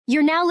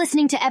You're now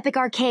listening to Epic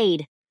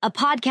Arcade, a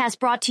podcast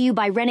brought to you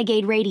by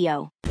Renegade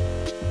Radio.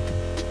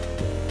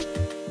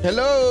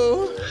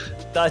 Hello!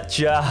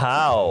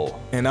 Tachahao!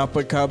 And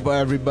apa khabar,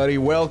 everybody?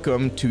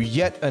 Welcome to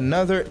yet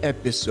another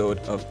episode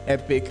of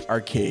Epic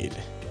Arcade.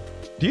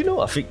 Do you know,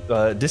 Afiq,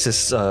 this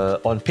is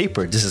on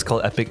paper, this is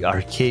called Epic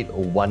Arcade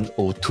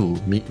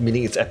 102,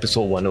 meaning it's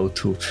episode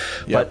 102.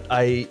 Yep. But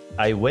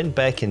I went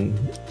back and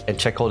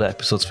checked all the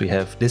episodes we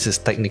have. This is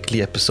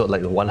technically episode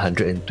like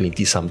 120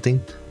 something.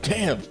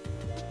 Damn!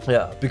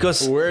 Yeah,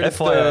 because Where did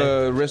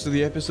FYI, the rest of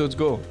the episodes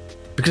go?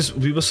 because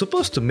we were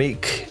supposed to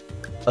make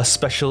a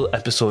special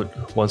episode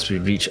once we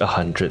reach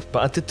 100,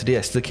 but until today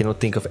I still cannot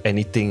think of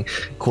anything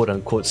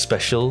quote-unquote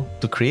special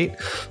to create.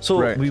 So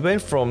Right. we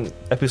went from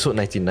episode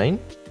 99,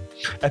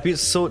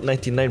 episode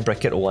 99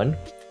 bracket 1,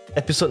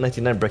 episode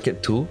 99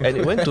 bracket 2, and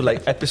it went to like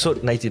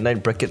episode 99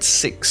 bracket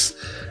 6,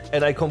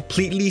 and I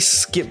completely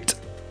skipped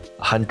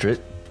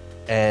 100.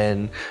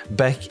 And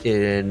back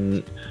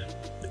in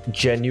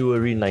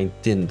January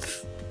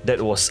 19th, that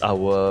was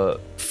our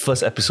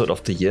first episode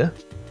of the year,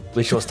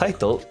 which was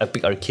titled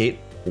Epic Arcade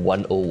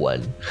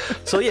 101.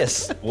 So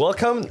yes,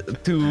 welcome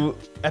to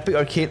Epic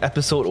Arcade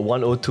episode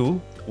 102,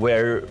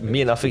 where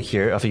me and Afiq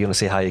here. Afiq, you want to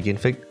say hi again,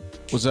 Fik?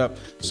 What's up?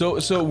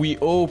 So we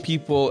owe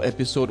people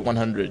episode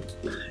 100.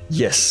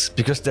 Yes,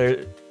 because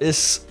there is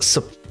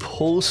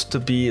supposed to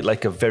be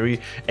like a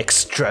very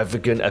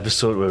extravagant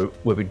episode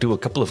where we do a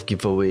couple of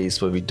giveaways,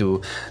 where we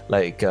do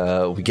like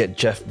we get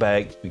Jeff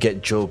back, we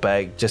get Joe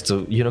back, just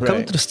to come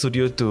Right. to the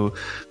studio to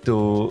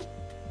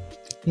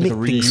make a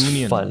things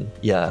reunion. fun.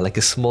 Yeah, like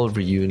a small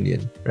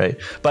reunion, right?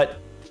 But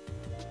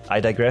I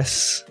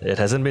digress. It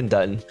hasn't been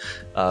done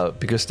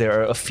because there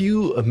are a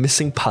few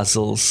missing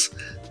puzzles.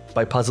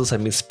 By puzzles, I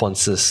mean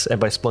sponsors, and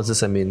by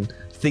sponsors, I mean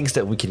things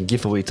that we can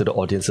give away to the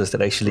audiences that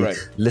actually Right.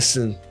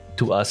 listen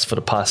to us for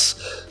the past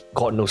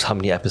God knows how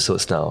many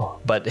episodes now.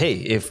 But hey,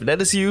 if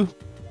that is you,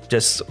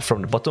 just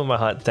from the bottom of my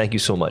heart, thank you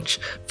so much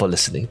for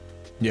listening.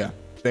 Yeah.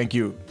 Thank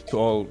you to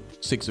all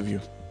 6 of you.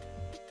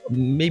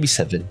 Maybe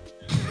 7.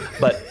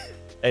 But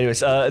anyways,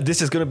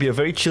 this is going to be a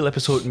very chill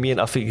episode. Me and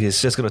Afiq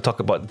is just going to talk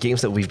about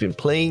games that we've been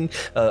playing,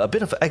 a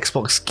bit of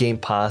Xbox Game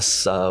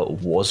Pass,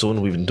 Warzone.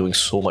 We've been doing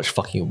so much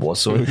fucking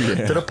Warzone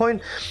Yeah. to the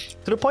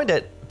point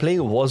that playing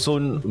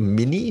Warzone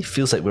Mini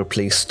feels like we're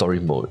playing story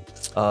mode.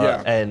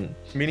 Yeah. And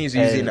Mini's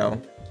easy And-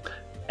 now.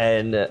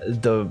 And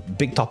the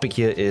big topic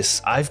here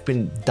is I've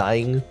been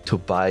dying to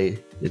buy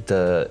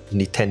the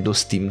Nintendo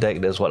Steam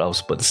Deck. That's what I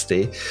was about to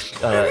say.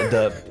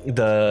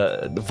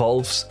 The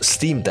Valve's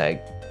Steam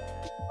Deck.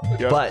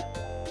 Yeah. But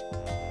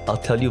I'll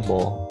tell you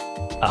more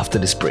after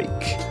this break.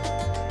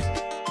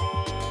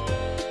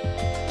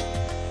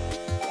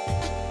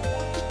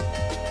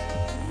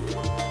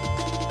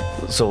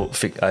 So,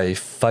 Fik, I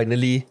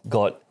finally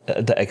got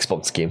the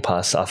Xbox Game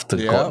Pass after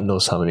Yeah. God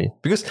knows how many.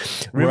 Because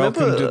remember,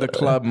 Welcome to the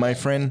club, my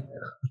friend.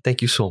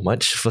 thank you so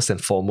much. First and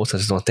foremost, I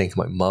just want to thank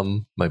my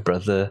mom, my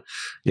brother,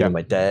 Yeah.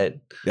 my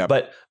dad. Yeah.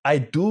 But I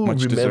do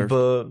Much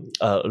remember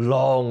a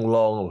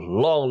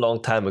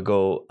long time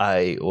ago,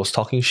 I was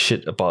talking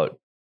shit about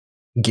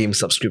game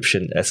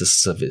subscription as a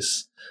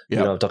service.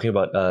 Yeah. I'm talking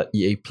about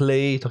EA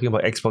Play, talking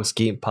about Xbox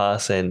Game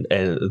Pass, and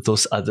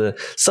those other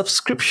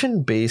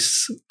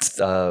subscription-based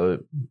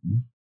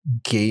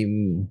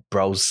game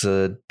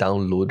browser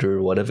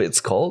downloader, whatever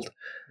it's called.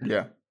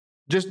 Yeah.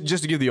 Just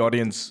to give the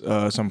audience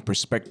some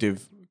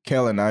perspective,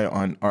 Kel and I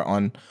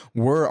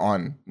were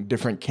on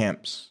different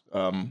camps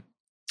with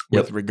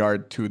Yep.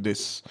 regard to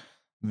this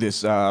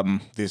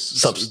game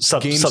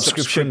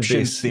Subscription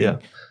based, thing. yeah.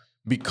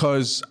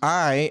 Because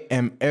I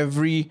am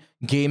every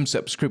game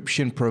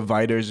subscription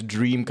provider's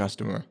dream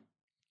customer.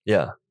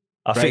 Yeah.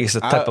 I think Right. it's the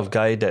type of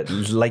guy that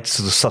likes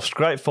to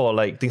subscribe for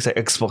like things like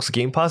Xbox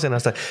Game Pass. And I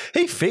was like,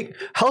 hey, Fik,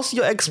 how's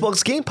your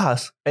Xbox Game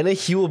Pass? And then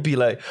he will be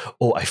like,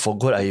 oh, I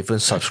forgot I even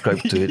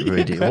subscribed to it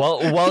already.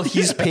 While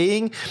he's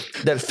paying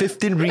that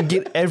 15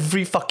 ringgit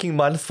every fucking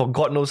month for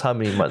God knows how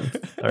many months.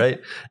 All right.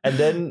 And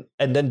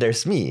then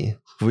there's me,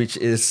 which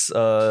is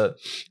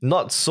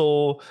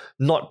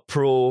not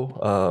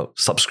pro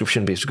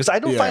subscription based, because I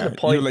don't find the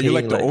point. You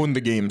like to paying, own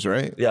the games,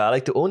 right? Yeah, I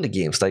like to own the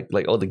games, like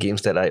all the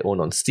games that I own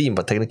on Steam,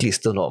 but technically it's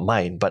still not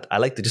mine. But I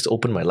like to just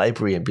open my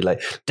library and be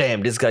like,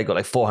 damn, this guy got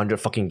like 400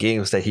 fucking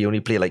games that he only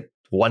played like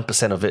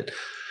 1% of it,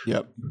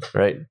 Yep.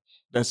 right?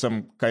 That's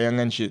some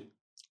kayangan shit.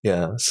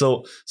 Yeah.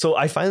 So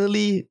I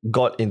finally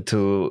got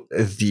into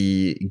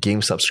the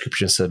game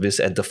subscription service,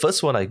 and the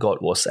first one I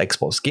got was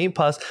Xbox Game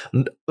Pass.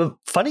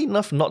 Funny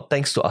enough, not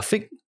thanks to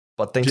Afiq,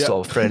 but thanks to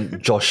our friend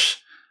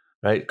Josh.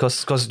 Right,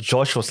 because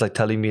Josh was like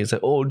telling me, it's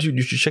like, oh, dude,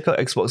 you should check out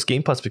Xbox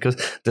Game Pass because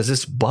there's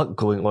this bug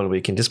going on where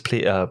you can just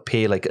pay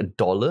like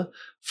 $1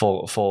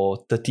 for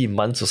 30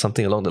 months or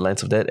something along the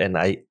lines of that. And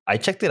I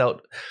checked it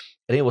out,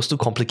 and it was too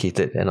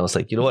complicated. And I was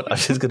like, you know what? I'm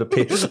just gonna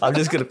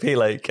pay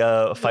like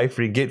 5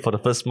 ringgit for the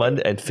first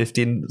month and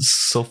 15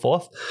 so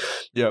forth.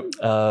 Yep.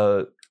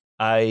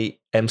 I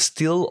am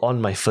still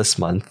on my first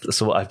month,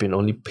 so I've been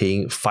only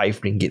paying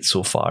 5 ringgit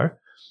so far,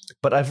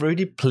 but I've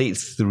already played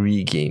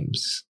 3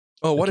 games.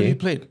 Oh, what have Okay. you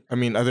played? I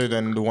mean, other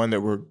than the one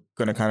that we're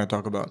gonna kind of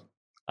talk about.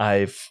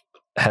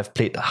 Have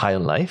played High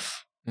on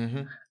Life.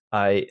 Mm-hmm.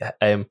 I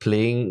am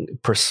playing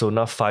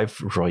Persona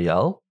 5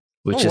 Royale,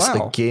 which Oh, is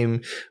wow. a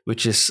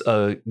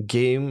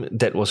game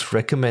that was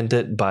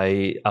recommended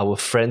by our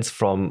friends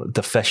from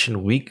the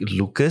Fashion Week,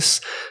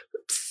 Lucas,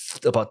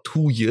 about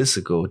 2 years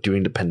ago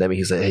during the pandemic.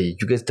 He's like, hey,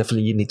 you guys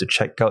definitely need to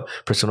check out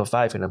Persona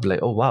 5. And I'm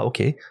like, oh, wow,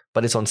 okay.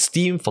 But it's on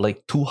Steam for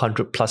like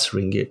 200 plus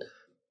ringgit.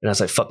 And I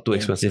was like, fuck, too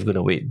expensive,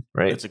 gonna wait,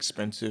 right? It's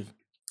expensive.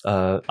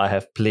 I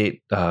have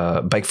played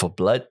Back for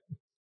Blood,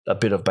 a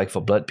bit of Back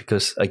for Blood,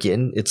 because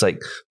again, it's like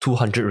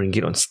 200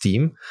 ringgit on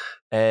Steam.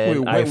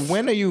 And Wait,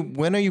 when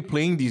are you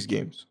playing these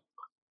games?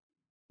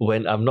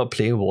 when I'm not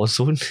playing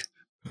Warzone,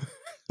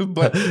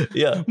 But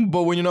yeah,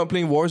 but when you're not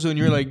playing Warzone,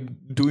 you're like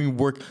doing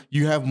work.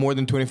 You have more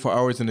than 24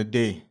 hours in a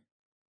day.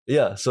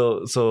 yeah.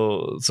 So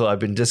I've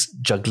been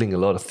just juggling a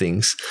lot of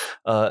things.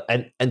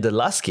 And the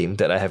last game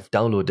that I have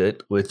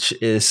downloaded, which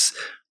is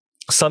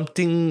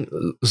something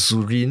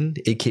Zurin,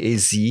 aka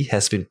Z,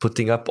 has been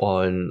putting up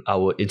on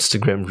our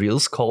Instagram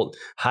reels, called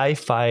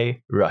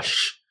Hi-Fi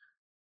Rush.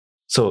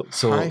 So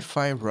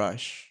Hi-Fi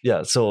Rush.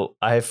 yeah, so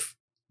I've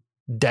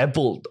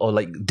dabbled or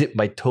like dipped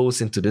my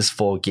toes into these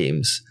 4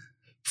 games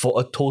for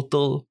a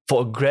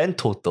grand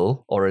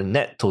total or a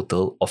net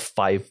total of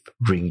 5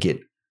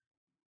 ringgit.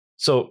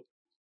 So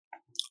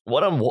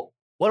what I'm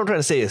trying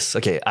to say is,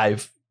 okay,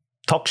 I've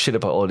talked shit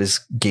about all this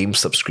game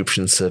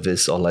subscription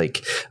service or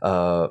like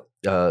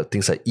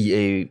things like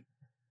EA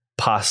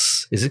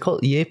Pass. Is it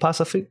called EA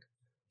Pass, I think?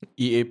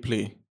 EA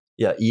Play.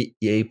 Yeah,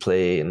 EA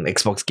Play and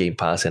Xbox Game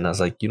Pass. And I was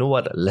like, you know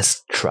what?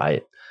 Let's try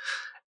it.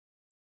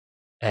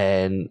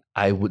 And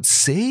I would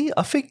say,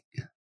 I think,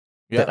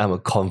 that I'm a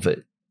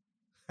convert.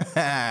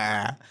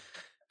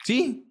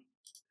 See?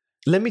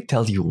 Let me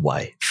tell you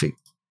why, Fig.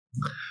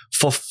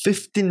 For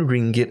 15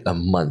 ringgit a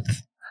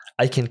month,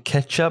 I can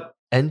catch up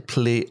and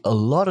play a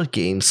lot of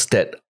games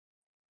that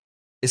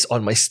is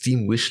on my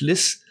Steam wish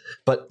list.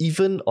 But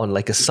even on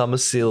like a summer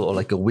sale or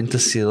like a winter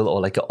sale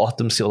or like an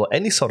autumn sale or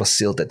any sort of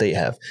sale that they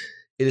have,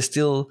 it is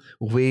still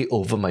way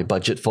over my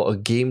budget for a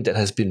game that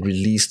has been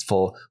released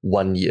for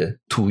 1 year,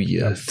 2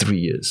 years, 3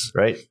 years,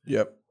 right?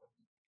 Yep.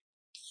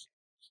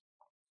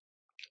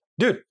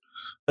 Dude,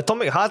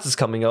 Atomic Hearts is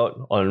coming out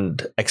on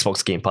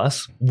Xbox Game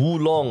Pass.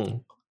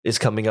 Wulong is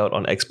coming out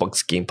on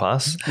Xbox Game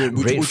Pass. Wait,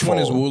 which one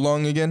is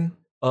Wulong again?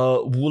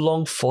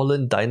 Wulong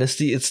Fallen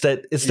Dynasty. It's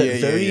that it's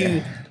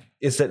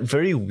that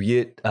very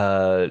weird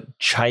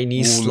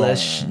Chinese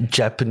Wulong. /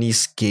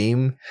 Japanese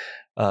game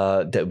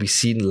that we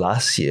seen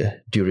last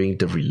year during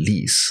the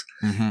release.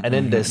 And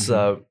then there's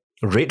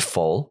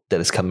Redfall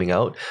that is coming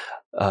out.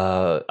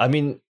 I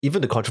mean,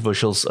 even the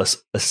controversials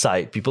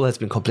aside, people has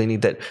been complaining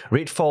that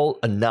Redfall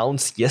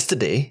announced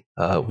yesterday,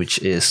 which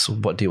is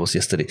what day was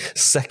yesterday,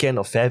 2nd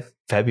of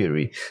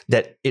February,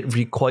 that it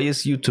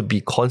requires you to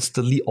be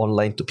constantly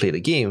online to play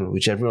the game,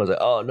 which everyone was like,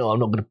 oh no, I'm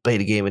not going to play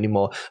the game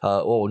anymore.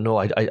 Oh no,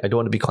 I don't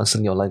want to be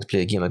constantly online to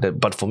play a game like that.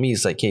 But for me,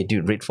 it's like, hey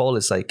dude, Redfall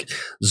is like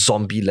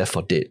zombie Left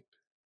 4 Dead.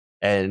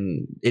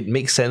 And it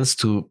makes sense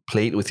to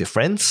play it with your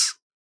friends.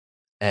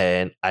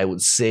 And I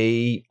would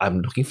say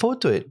I'm looking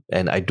forward to it.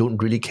 And I don't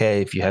really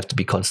care if you have to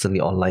be constantly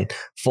online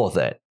for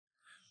that.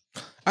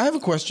 I have a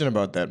question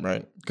about that,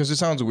 right? Because it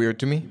sounds weird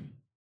to me.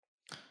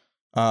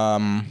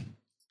 That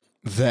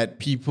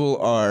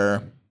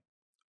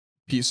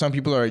some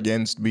people are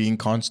against being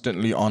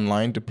constantly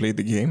online to play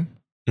the game.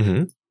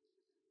 Mm-hmm.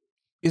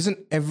 Isn't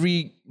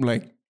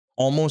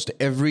almost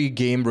every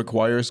game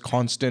requires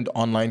constant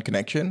online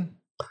connection?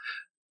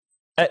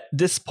 At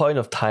this point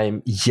of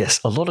time,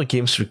 yes, a lot of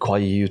games require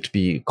you to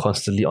be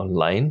constantly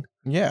online.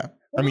 Yeah.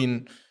 I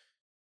mean,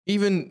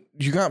 even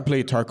you can't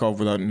play Tarkov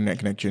without an internet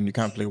connection. You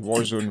can't play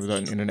Warzone without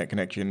an internet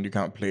connection. You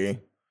can't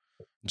play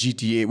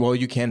GTA. Well,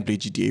 you can play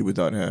GTA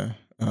without a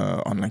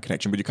online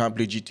connection, but you can't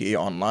play GTA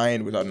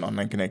online without an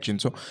online connection.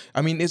 So,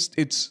 I mean,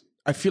 it's.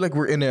 I feel like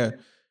we're in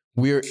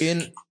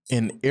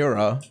an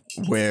era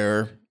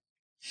where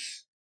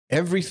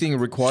everything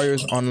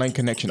requires online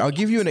connection. I'll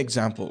give you an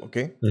example,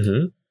 okay?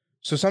 Mm-hmm.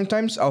 So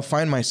sometimes I'll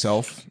find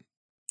myself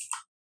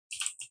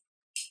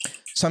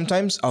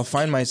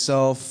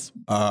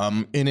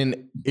in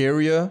an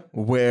area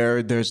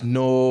where there's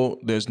no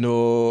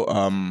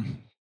line.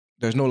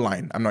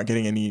 I'm not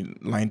getting any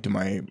line to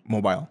my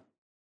mobile.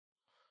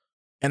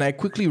 And I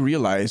quickly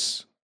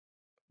realize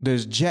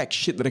there's jack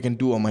shit that I can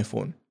do on my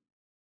phone.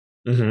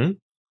 Mm-hmm.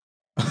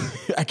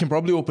 I can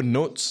probably open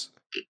Notes,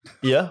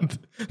 Yeah.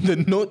 the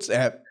Notes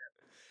app,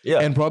 Yeah.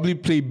 and probably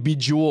play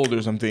Bejeweled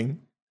or something.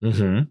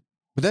 Mm-hmm.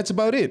 But that's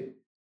about it.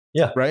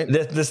 Yeah. Right?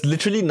 There's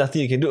literally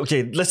nothing you can do.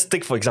 Okay, let's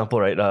take for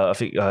example, right? I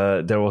think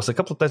there was a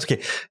couple of times.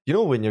 Okay, you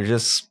know when you're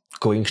just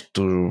going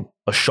to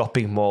a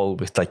shopping mall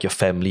with like your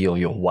family or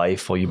your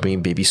wife, or you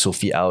bring baby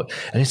Sophie out,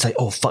 and it's like,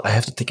 oh fuck, I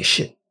have to take a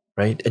shit,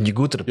 right? And you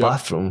go to the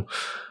bathroom,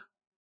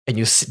 and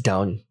you sit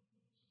down,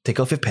 take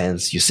off your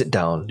pants, you sit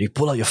down, you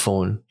pull out your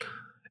phone,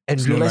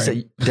 and It's realize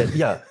no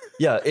that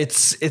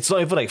it's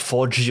not even like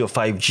 4G or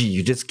 5G.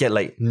 You just get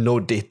like no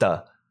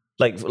data.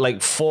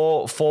 like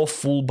four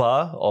full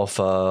bar of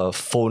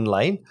phone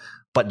line,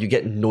 but you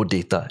get no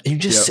data. And you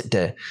just sit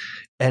there.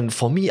 And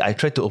for me, I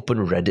try to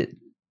open Reddit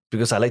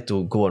because I like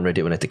to go on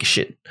Reddit when I take a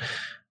shit.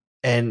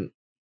 And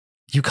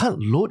you can't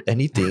load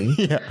anything.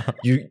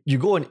 You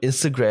go on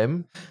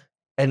Instagram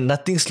and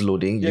nothing's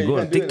loading. You go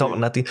on TikTok,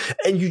 nothing.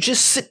 And you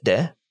just sit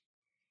there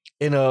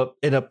in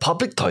a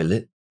public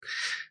toilet.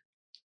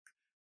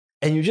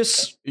 And you're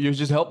just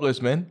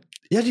helpless, man.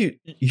 Yeah, you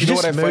know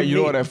what I find? You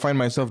know what I find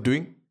myself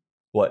doing?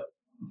 What?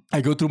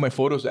 I go through my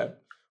Photos app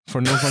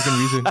for no fucking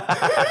reason.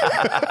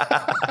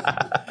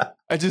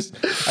 I just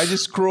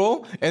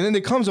scroll, and then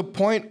there comes a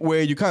point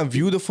where you can't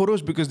view the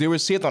photos because they were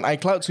saved on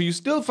iCloud, so you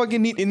still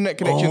fucking need internet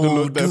connection to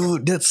load them.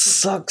 Dude, that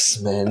sucks,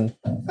 man.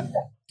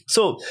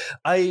 So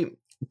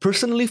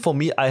personally, for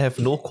me, I have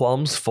no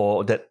qualms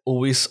for that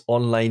always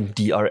online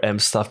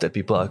DRM stuff that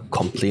people are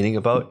complaining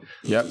about.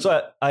 Yeah.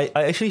 So I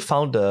actually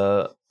found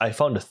a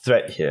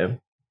thread here.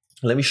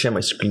 Let me share my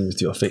screen with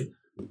you, Afiq.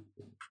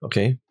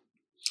 Okay.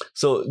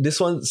 So this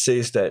one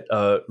says that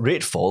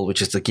Redfall,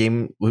 which is the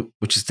game,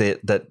 which is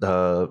that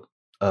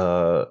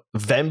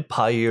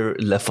vampire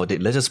Left 4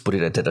 Dead. Let's just put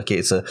it at that. Okay,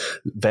 it's a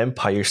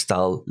vampire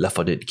style Left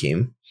 4 Dead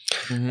game.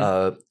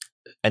 Mm-hmm.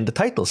 And the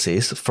title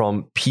says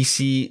from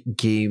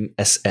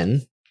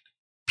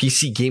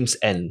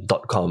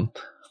PCGamesN.com,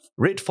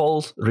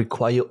 Redfall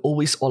require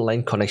always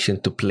online connection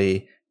to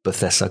play,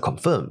 Bethesda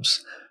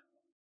confirms.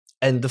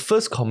 And the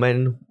first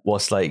comment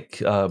was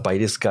like by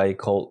this guy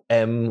called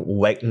M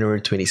Wagner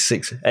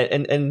 26,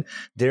 and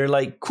they're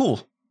like,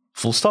 cool,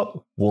 full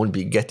stop, won't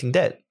be getting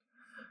that.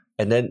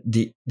 And then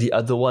the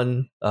other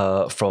one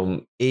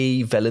from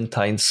A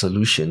Valentine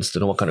Solutions, don't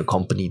know what kind of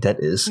company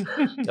that is.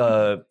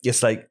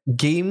 It's like,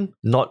 game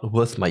not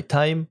worth my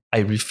time. I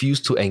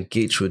refuse to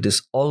engage with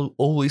this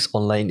always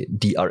online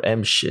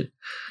DRM shit.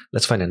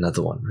 Let's find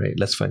another one, right?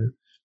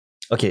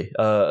 Okay,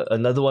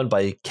 another one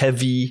by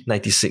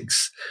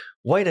Kevy96.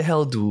 Why the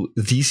hell do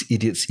these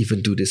idiots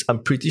even do this?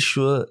 I'm pretty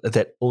sure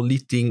that only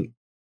thing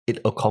it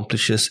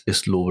accomplishes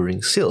is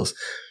lowering sales.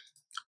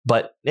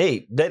 But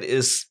hey, that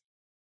is,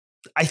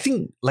 I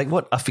think, like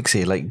what Afiq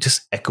said, like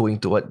just echoing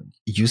to what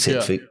you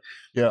said, Afiq.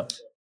 Yeah.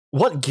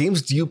 What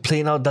games do you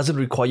play now doesn't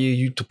require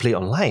you to play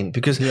online?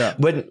 Because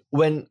when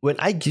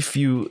I give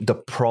you the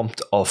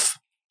prompt of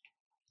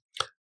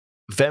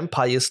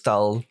vampire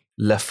style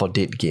Left 4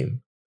 Dead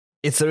game,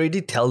 it's already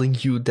telling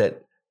you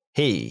that,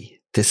 hey,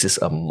 this is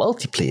a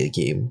multiplayer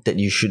game that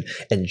you should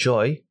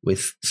enjoy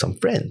with some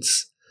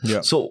friends. Yeah.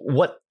 So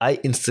what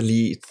I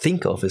instantly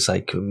think of is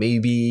like,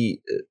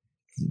 maybe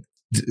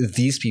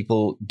these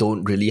people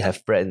don't really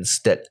have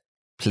friends that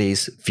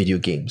plays video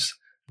games.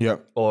 Yeah.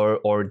 Or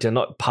they're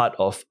not part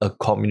of a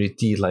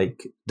community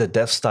like the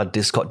Death Star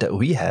Discord that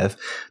we have,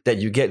 that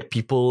you get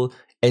people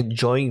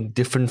enjoying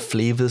different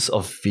flavors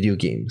of video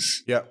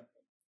games. Yeah.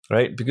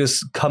 Right?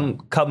 Because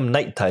come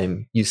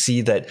nighttime, you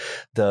see that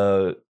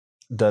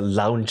the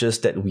lounges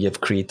that we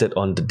have created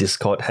on the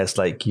Discord has,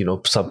 like, you know,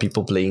 some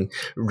people playing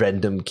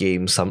random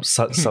games, some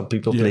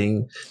people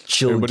playing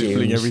chill Everybody's games.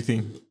 Playing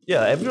everything.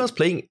 Yeah, everyone's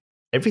playing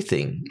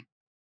everything.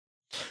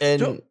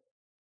 And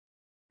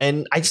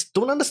I just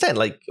don't understand.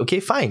 Like, okay,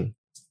 fine.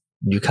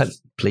 You can't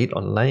play it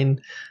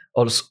online.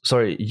 Or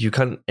sorry, you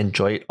can't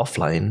enjoy it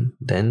offline.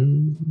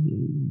 Then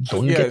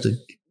don't get to...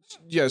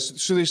 Yes,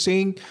 so they're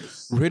saying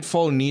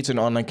Redfall needs an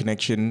online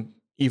connection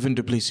even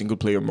to play single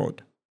player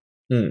mode.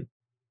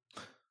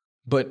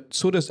 But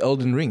so does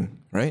Elden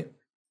Ring, right?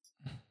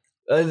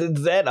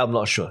 That I'm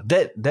not sure.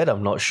 That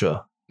I'm not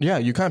sure. Yeah,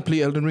 you can't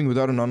play Elden Ring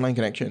without an online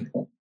connection.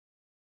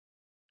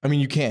 I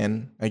mean, you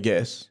can, I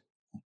guess.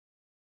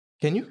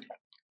 Can you?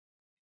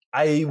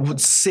 I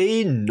would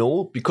say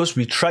no, because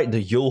we tried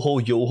the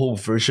Yoho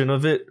version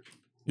of it.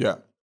 Yeah.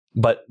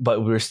 But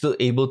we're still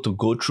able to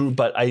go through.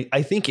 But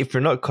I think if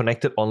you're not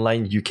connected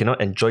online, you cannot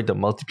enjoy the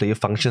multiplayer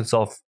functions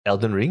of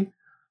Elden Ring.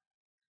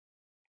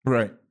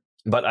 Right.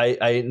 But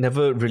I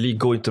never really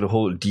go into the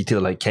whole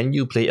detail, like, can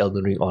you play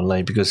Elden Ring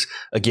online? Because,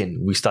 again,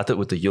 we started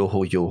with the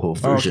Yoho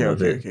version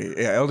of it. Okay.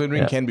 Yeah, Elden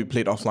Ring can be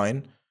played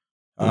offline.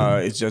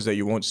 It's just that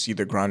you won't see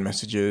the ground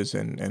messages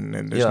and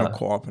there's no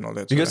co-op and all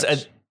that. Because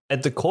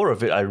at the core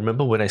of it, I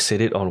remember when I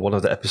said it on one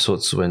of the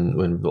episodes when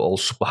we were all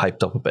super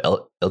hyped up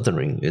about Elden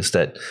Ring, is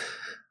that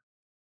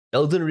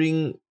Elden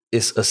Ring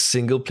is a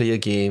single player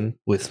game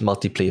with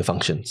multiplayer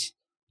functions.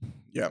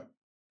 Yeah.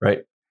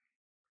 Right?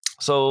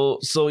 So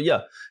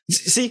yeah.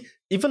 See,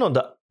 even on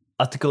the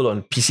article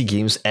on PC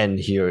Games N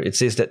here, it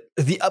says that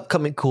the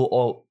upcoming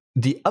co-op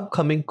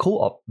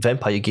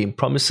vampire game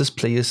promises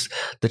players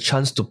the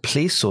chance to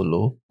play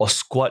solo or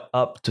squad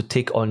up to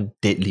take on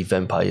deadly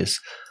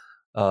vampires.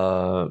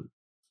 So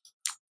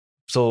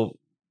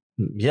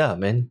yeah,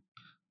 man.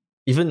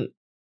 Even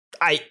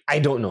I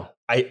don't know.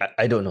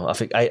 I don't know.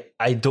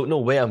 I don't know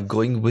where I'm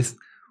going with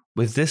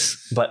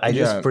this, but I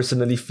just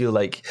personally feel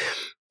like,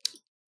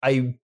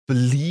 I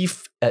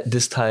believe at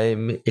this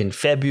time in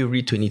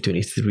February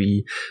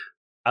 2023,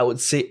 I would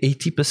say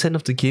 80%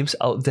 of the games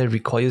out there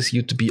requires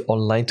you to be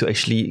online to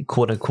actually,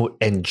 quote unquote,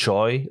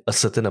 enjoy a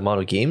certain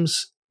amount of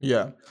games.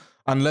 Yeah.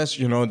 unless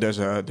there's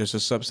a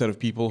subset of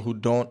people who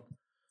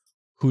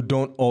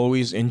don't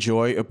always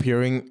enjoy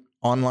appearing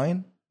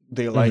online.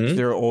 They like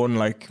their own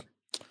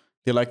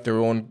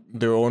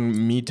their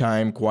own me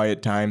time,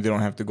 quiet time. They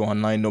don't have to go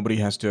online. Nobody's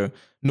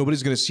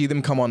gonna see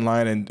them come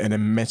online and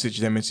then message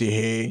them and say,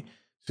 hey,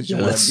 so you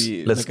want to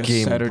be let's like a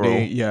game, Saturday, bro.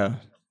 yeah.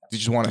 They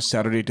just want a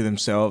Saturday to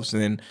themselves,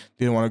 and then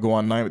they don't want to go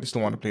online, but they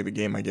still want to play the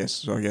game, I guess.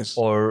 So I guess,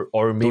 Or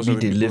maybe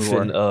they live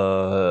in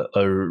a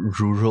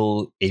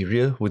rural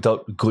area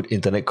without good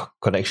internet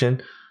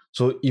connection.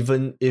 So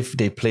even if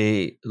they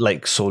play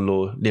like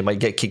solo, they might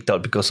get kicked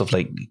out because of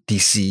like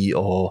DC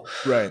or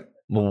right.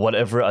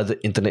 whatever other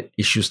internet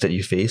issues that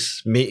you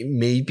face.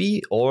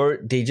 Maybe, or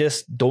they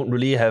just don't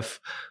really have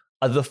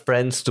other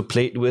friends to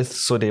play it with,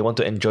 so they want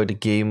to enjoy the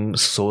game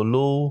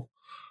solo.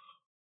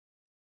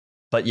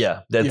 But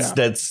yeah,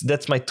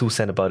 that's my 2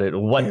 cents about it.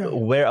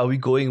 Where are we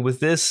going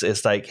with this?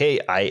 It's like, hey,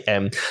 I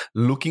am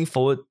looking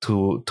forward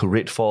to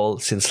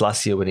Redfall since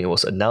last year when it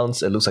was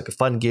announced. It looks like a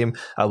fun game.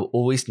 I will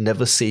always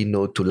never say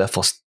no to Left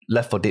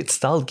 4 Dead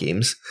style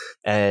games.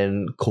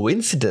 And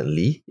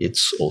coincidentally,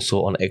 it's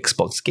also on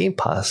Xbox Game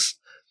Pass.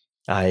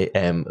 I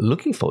am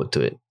looking forward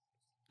to it.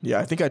 Yeah,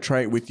 I think I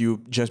try it with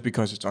you just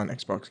because it's on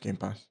Xbox Game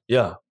Pass.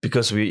 Yeah,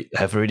 because we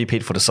have already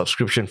paid for the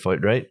subscription for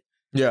it, right?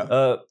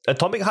 Yeah.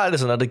 Atomic Heart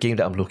is another game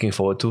that I'm looking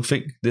forward to,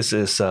 Fig. This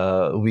is,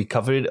 we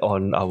covered it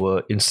on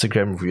our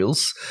Instagram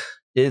Reels.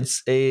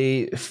 It's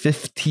a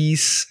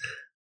 50s...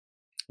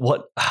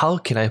 How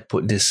can I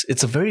put this?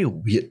 It's a very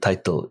weird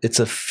title. It's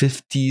a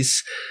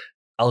 50s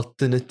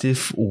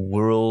alternative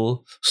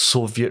world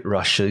Soviet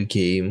Russia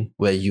game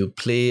where you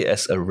play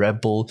as a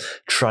rebel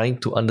trying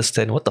to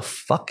understand what the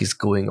fuck is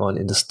going on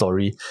in the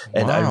story.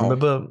 And I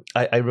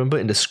remember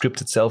in the script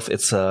itself,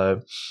 it's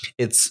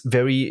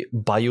very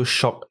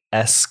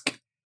BioShock-esque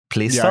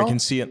playstyle. Yeah, I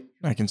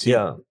can see it.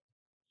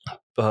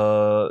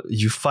 Yeah.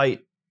 You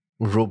fight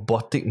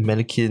robotic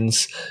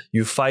mannequins,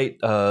 you fight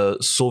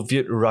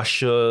Soviet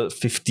Russia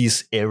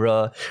 50s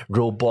era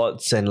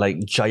robots and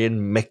like giant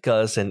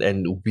mechas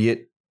and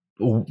weird,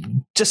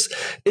 just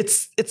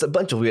it's a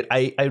bunch of weird.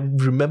 I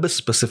remember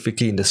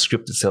specifically in the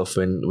script itself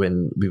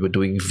when we were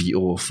doing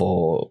VO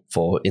for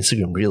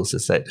Instagram Reels,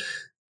 is that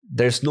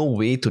there's no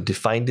way to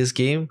define this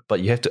game,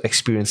 but you have to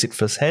experience it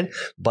firsthand.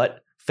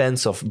 But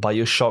fans of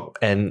BioShock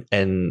and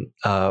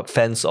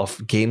fans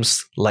of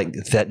games like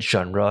that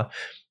genre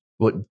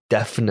would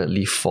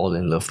definitely fall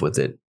in love with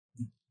it.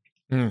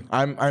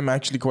 I'm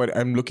actually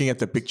I'm looking at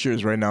the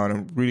pictures right now and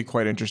I'm really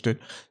quite interested.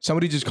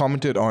 Somebody just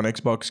commented on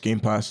Xbox Game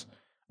Pass,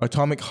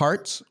 Atomic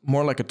Hearts,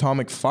 more like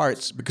Atomic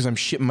Farts, because I'm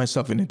shitting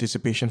myself in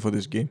anticipation for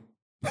this game.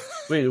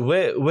 Wait,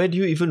 where do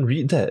you even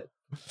read that?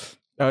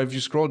 If you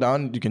scroll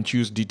down, you can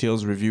choose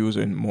details, reviews,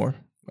 and more.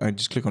 I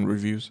just click on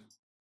reviews.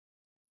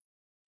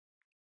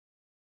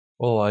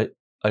 Oh, I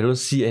don't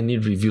see any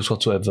reviews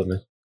whatsoever,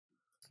 man.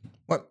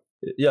 What?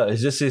 Yeah, it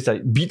just says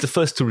like, be the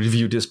first to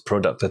review this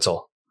product, that's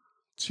all.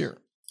 It's here.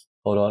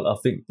 Hold on,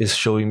 Afiq is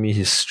showing me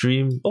his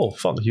stream. Oh,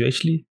 fuck, you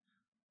actually...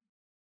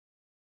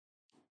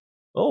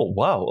 Oh,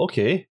 wow,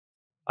 okay.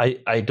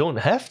 I don't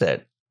have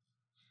that.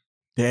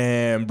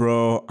 Damn,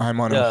 bro. I'm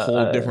on a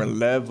whole different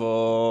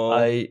level.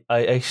 I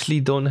actually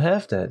don't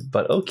have that,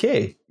 but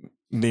okay.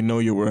 They know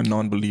you were a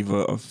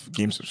non-believer of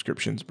game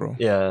subscriptions, bro.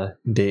 Yeah,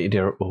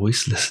 they're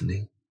always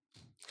listening.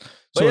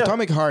 So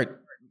Atomic Heart,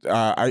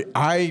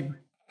 I'm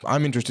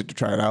interested to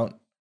try it out.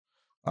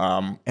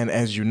 And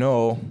as you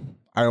know,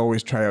 I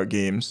always try out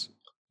games,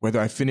 whether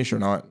I finish or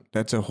not.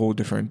 That's a whole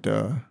different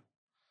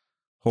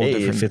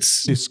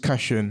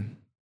discussion.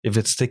 If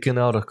it's taken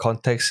out of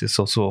context, it's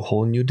also a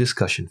whole new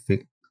discussion,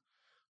 Fig.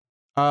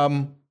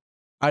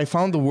 I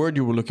found the word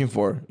you were looking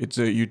for. It's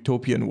a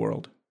utopian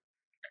world.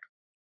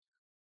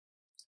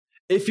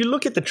 If you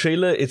look at the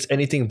trailer, it's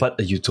anything but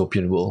a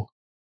utopian world.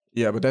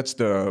 Yeah, but that's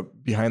the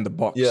behind the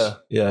box. Yeah,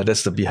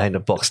 that's the behind the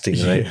box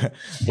thing, right? Yeah.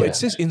 But it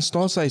says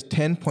install size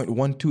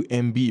 10.12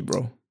 MB,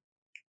 bro.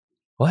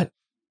 What?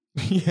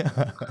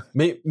 Yeah.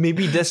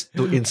 Maybe that's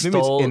to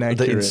install the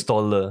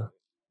installer.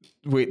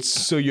 Wait,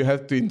 so you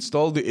have to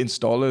install the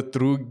installer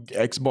through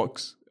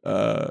Xbox,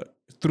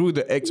 through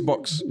the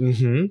Xbox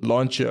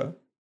launcher,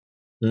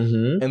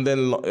 and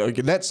then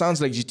that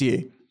sounds like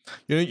GTA.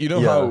 You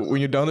know how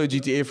when you download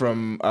GTA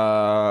from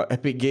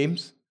Epic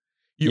Games,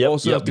 you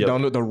also have to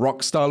download the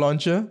Rockstar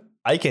launcher.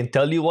 I can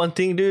tell you one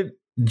thing, dude.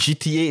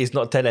 GTA is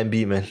not 10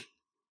 MB, man.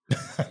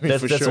 I mean,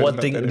 that's one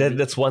thing.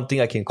 That's one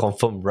thing I can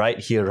confirm right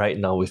here, right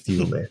now with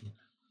you, man.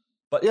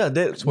 But yeah,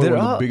 there are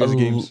the biggest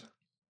games.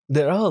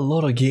 There are a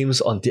lot of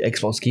games on the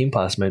Xbox Game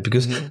Pass, man,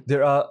 because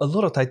there are a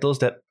lot of titles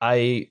that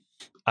I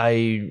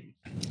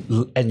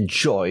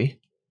enjoy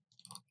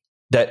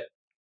that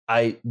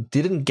I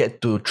didn't get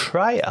to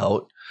try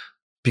out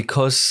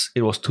because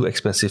it was too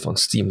expensive on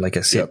Steam, like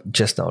I said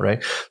just now,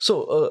 right?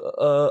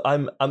 So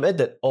I'm at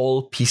that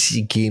all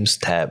PC games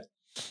tab.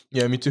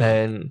 Yeah, me too.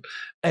 And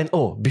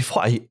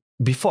before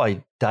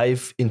I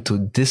dive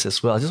into this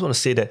as well, I just want to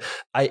say that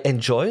I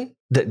enjoy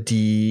that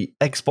the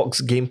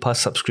Xbox Game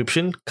Pass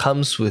subscription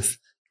comes with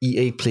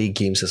EA Play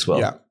games as well.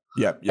 Yeah.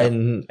 Yeah.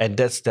 And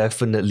that's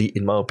definitely,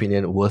 in my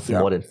opinion, worth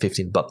more than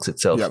 $15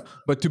 itself. Yeah.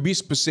 But to be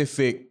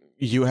specific,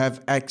 you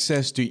have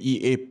access to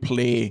EA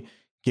Play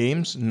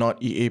games,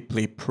 not EA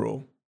Play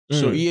Pro.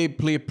 So EA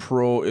Play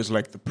Pro is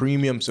like the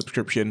premium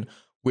subscription,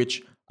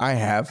 which I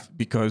have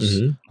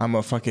because I'm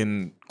a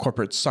fucking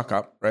corporate suck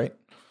up, right?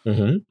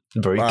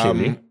 Very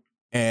clearly.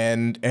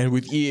 And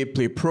with EA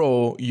Play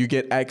Pro, you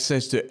get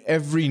access to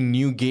every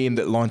new game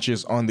that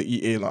launches on the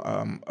EA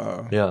platform,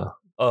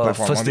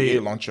 First on the day EA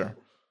launcher.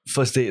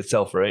 First day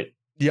itself, right?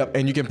 Yep,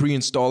 and you can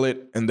pre-install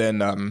it, and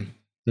then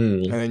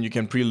you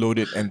can preload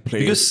it and play.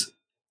 Because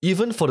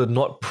even for the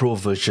not pro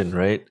version,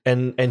 right?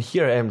 And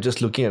here I am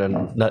just looking at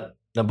a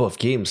number of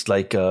games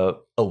like A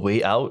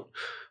Way Out,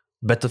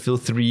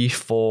 Battlefield 3,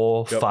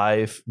 4,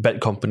 5, Bad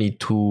Company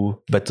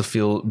 2,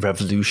 Battlefield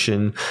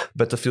Revolution,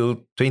 Battlefield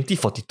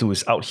 2042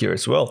 is out here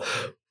as well.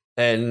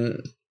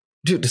 And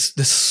dude,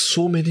 there's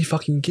so many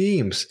fucking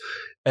games.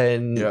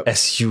 And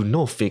as you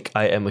know, Fik,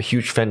 I am a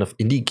huge fan of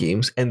indie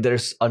games, and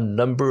there's a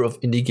number of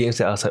indie games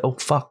that I was like, oh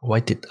fuck,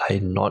 why did I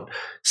not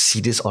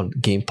see this on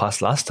Game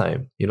Pass last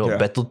time? You know,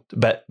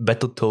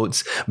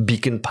 Battletoads,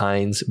 Beacon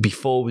Pines,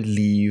 Before We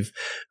Leave,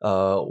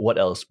 what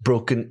else?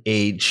 Broken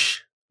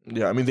Age.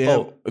 Yeah, I mean they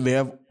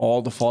have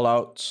all the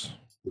Fallouts.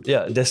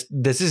 Yeah, there's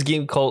this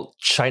game called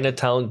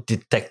Chinatown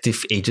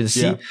Detective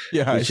Agency,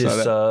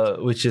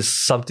 which is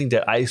something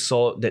that I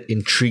saw that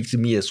intrigued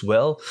me as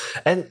well,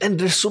 and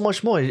there's so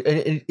much more,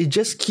 and it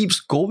just keeps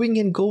going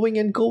and going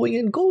and going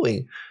and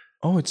going.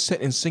 Oh, it's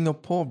set in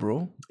Singapore,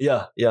 bro.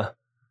 Yeah.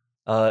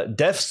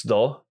 Death's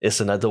Door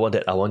is another one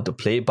that I want to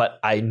play, but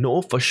I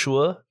know for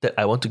sure that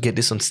I want to get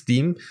this on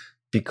Steam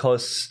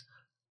because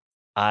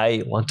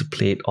I want to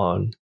play it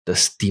on the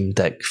Steam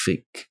Deck,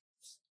 Fik.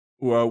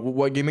 Well,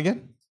 what game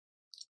again?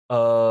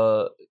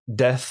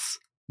 Death's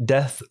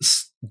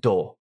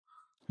Door.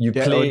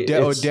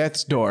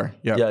 Death's Door.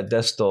 Yeah,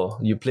 Death's Door.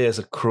 You play as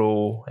a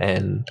crow,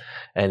 and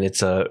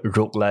it's a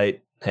roguelite,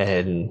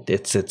 and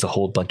it's a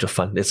whole bunch of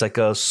fun. It's like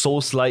a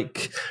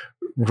Souls-like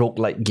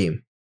roguelite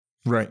game.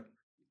 Right.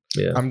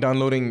 Yeah. I'm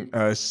downloading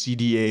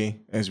CDA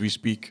as we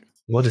speak.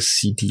 What is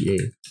CDA?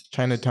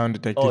 Chinatown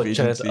Detective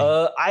Agency.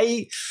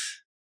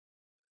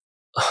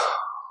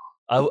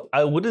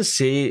 I wouldn't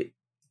say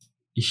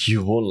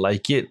you won't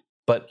like it,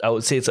 but I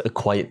would say it's a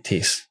acquired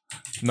taste.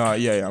 No,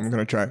 yeah, I'm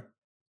gonna try.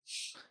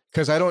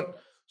 Because I don't.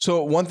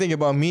 So one thing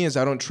about me is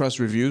I don't trust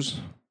reviews.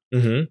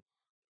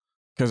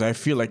 Because I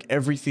feel like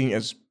everything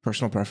is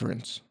personal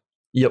preference.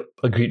 Yep,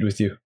 agreed with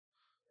you.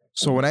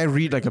 So when I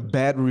read like a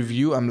bad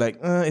review, I'm like,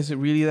 is it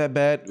really that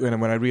bad? And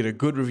when I read a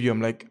good review,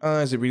 I'm like,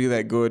 is it really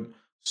that good?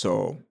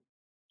 So,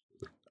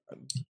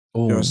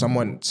 you know,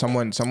 someone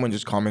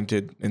just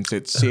commented and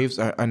said saves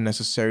are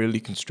unnecessarily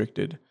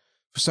constricted.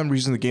 For some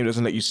reason, the game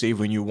doesn't let you save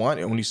when you want.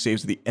 It only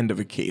saves at the end of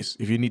a case.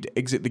 If you need to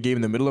exit the game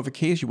in the middle of a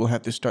case, you will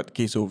have to start the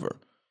case over.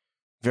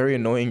 Very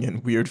annoying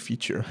and weird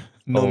feature.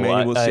 No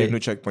manual save, no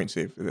checkpoint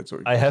save. That's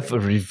what I have a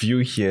review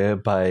here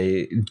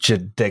by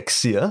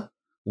Jadexia.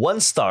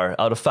 1 star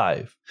out of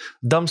 5.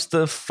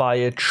 Dumpster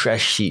fire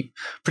trash heap.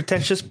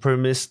 Pretentious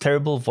premise,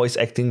 terrible voice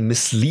acting,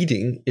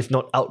 misleading, if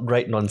not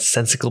outright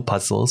nonsensical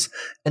puzzles,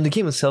 and the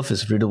game itself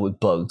is riddled with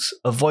bugs.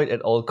 Avoid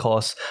at all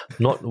costs,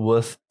 not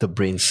worth the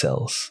brain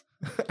cells.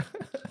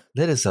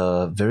 That is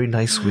a very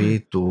nice way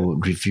to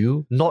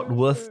review. Not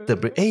worth the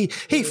brain.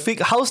 Hey,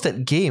 Fik, how's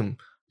that game,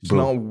 bro?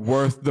 It's not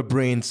worth the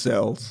brain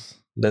cells.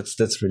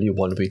 That's really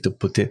one way to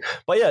put it.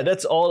 But yeah,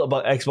 that's all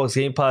about Xbox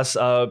Game Pass.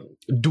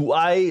 Do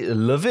I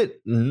love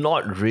it?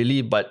 Not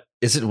really, but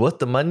is it worth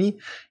the money?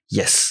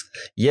 Yes,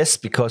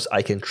 because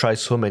I can try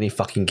so many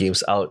fucking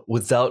games out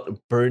without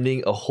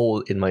burning a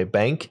hole in my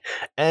bank.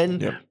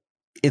 And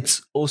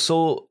it's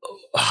also,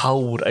 how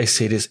would I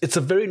say this? It's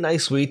a very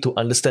nice way to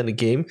understand the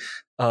game,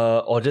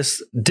 or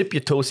just dip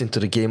your toes into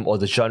the game or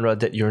the genre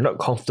that you're not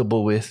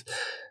comfortable with.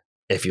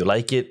 If you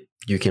like it,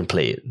 you can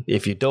play it.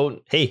 If you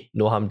don't, hey,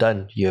 no harm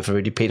done. You have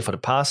already paid for the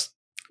pass.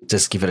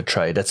 Just give it a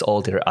try. That's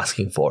all they're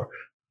asking for.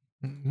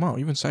 Wow,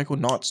 even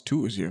Psychonauts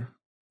 2 is here.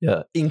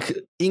 Yeah,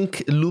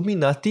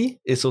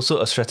 Illuminati is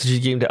also a strategy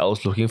game that I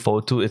was looking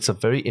forward to. It's a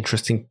very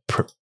interesting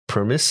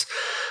premise.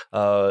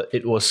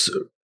 It was,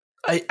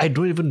 I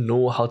don't even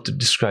know how to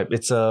describe.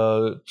 It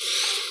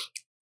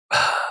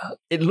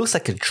looks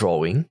like a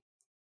drawing,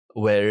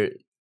 where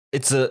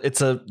it's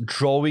a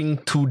drawing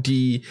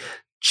 2D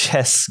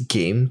chess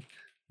game.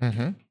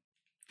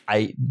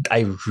 I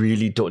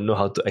really don't know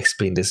how to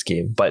explain this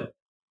game, but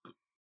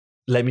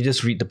let me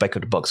just read the back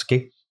of the box,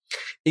 okay?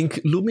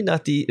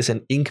 Illuminati is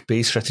an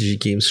ink-based strategy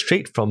game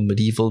straight from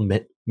medieval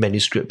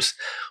manuscripts.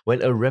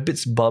 When a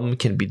rabbit's bum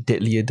can be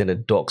deadlier than a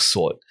dog's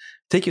sword.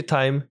 Take your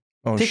time.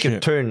 Your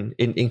turn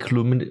in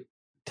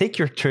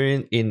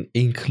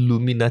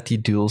Illuminati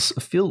duels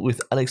filled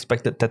with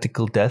unexpected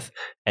tactical death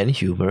and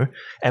humor.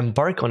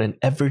 Embark on an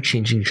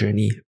ever-changing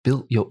journey.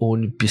 Build your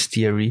own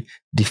bestiary.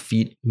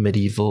 Defeat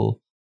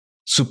medieval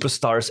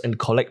superstars and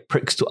collect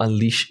pricks to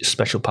unleash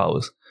special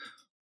powers.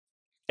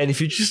 And if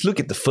you just look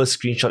at the first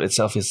screenshot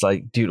itself, it's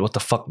like, dude, what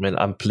the fuck, man?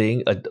 I'm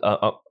playing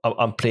a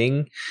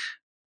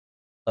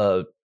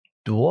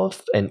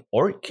dwarf, an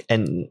orc,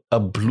 and a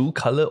blue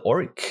color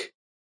orc.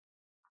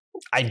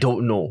 I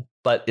don't know,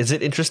 but is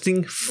it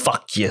interesting?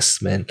 Fuck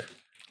yes, man.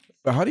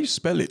 But how do you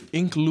spell it?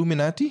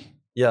 Inkluminati?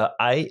 Yeah,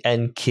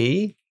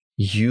 INKULINATI.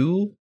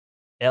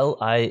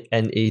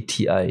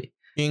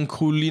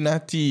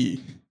 Inkulinati.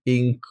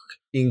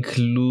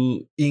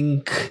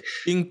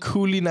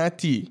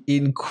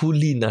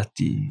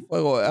 Inkulinati.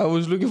 Oh, I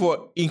was looking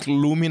for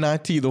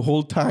Inkluminati the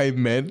whole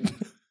time, man.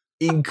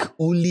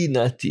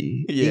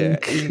 Inkulinati. Yeah,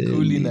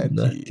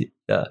 Inkulinati.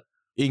 Yeah.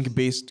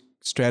 Ink-based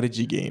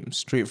strategy game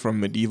straight from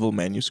medieval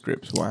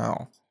manuscripts.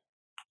 Wow.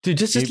 Dude,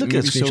 just look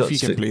at the maybe Sophie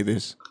screenshots. can play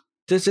this.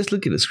 Just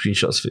look at the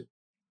screenshots.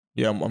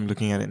 Yeah, I'm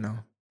looking at it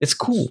now. It's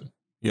cool.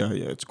 Yeah,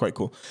 it's quite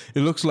cool.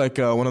 It looks like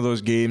one of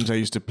those games I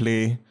used to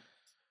play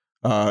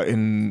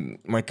in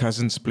my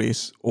cousin's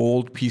place.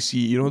 Old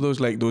PC. You know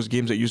those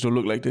games that used to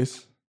look like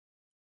this?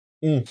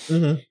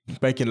 Mm-hmm.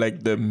 Back in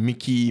like the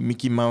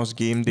Mickey Mouse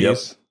game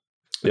days.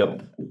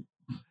 Yep.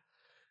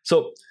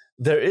 So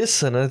there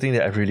is another thing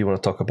that I really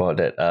want to talk about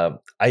that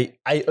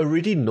I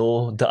already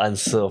know the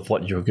answer of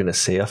what you're going to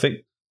say,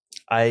 Afiq.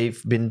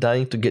 I've been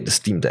dying to get the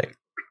Steam Deck.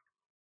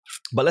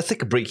 But let's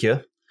take a break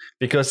here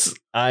because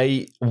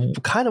I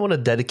kind of want to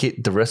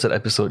dedicate the rest of the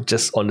episode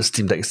just on the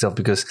Steam Deck itself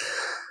because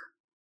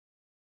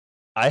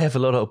I have a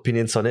lot of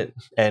opinions on it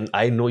and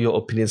I know your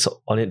opinions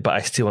on it, but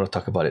I still want to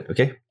talk about it,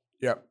 okay?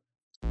 Yeah.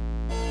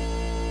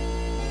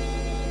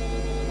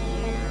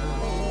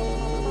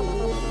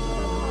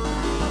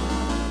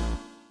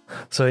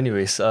 So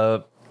anyways,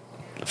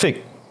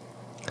 Fig,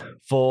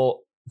 for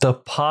the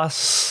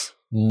past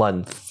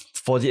month,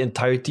 for the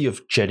entirety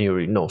of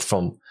January, no,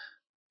 from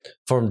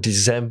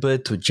December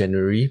to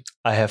January,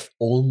 I have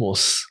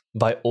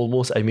by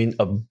almost, I mean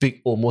a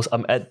big almost,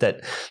 I'm at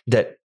that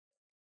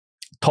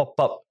top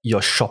up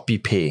your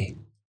Shopee Pay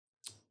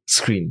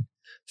screen.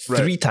 Right.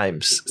 Three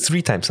times,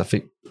 I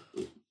think.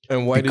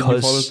 And why did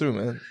you follow through,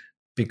 man?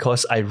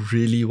 Because I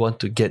really want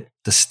to get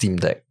the Steam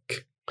Deck.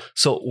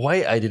 So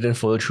why I didn't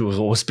follow through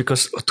was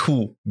because of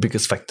two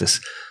biggest factors.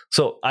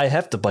 So I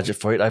have the budget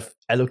for it. I've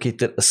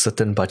allocated a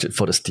certain budget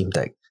for the Steam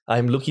Deck.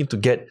 I'm looking to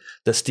get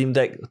the Steam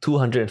Deck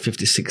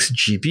 256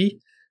 GB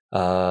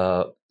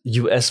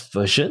US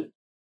version.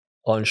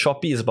 On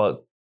Shopee is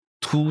about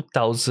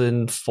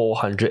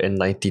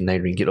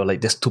 2,499 ringgit, or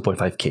like that's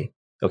 2.5k.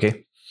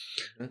 Okay.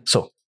 Mm-hmm.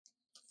 So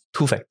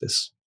two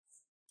factors.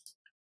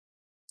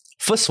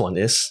 First one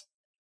is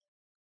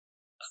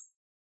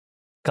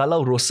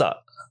kalau rosak,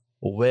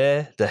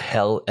 where the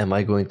hell am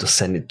I going to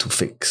send it to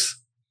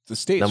fix? The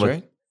States,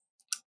 right?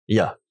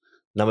 Yeah.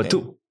 Number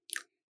two,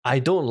 I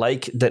don't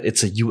like that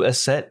it's a US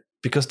set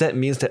because that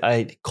means that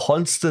I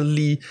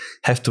constantly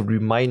have to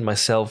remind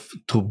myself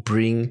to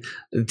bring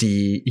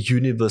the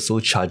universal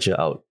charger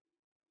out.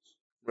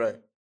 Right.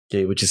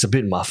 Okay, which is a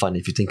bit mafan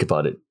if you think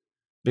about it.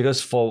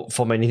 Because for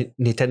my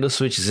Nintendo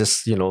Switch, it's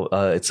just,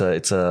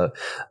 it's a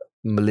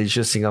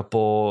Malaysia,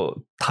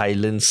 Singapore,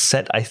 Thailand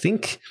set, I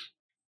think.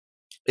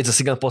 It's a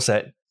Singapore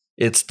set.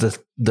 It's the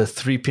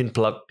 3-pin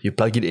plug. You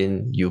plug it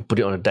in, you put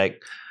it on a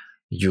deck,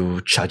 you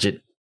charge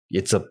it.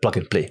 It's a plug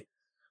and play.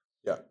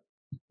 Yeah.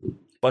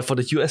 But for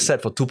the US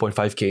set for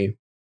 2.5k,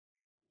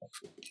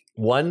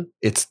 one,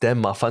 it's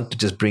damn mafan to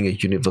just bring a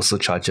universal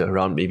charger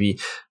around. Maybe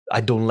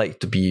I don't like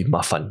to be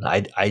mafan.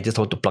 I just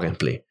want to plug and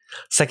play.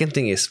 Second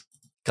thing is,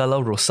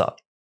 kalau rosak,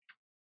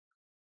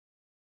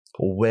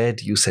 where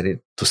do you send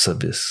it to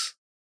service?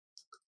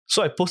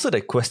 So I posted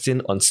a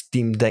question on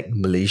Steam Deck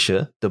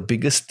Malaysia, the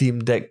biggest Steam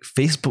Deck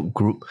Facebook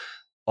group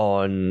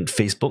on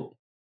Facebook,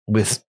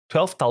 with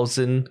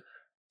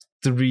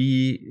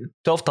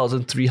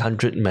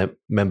 12,300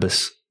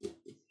 members.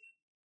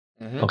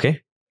 Mm-hmm.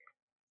 Okay?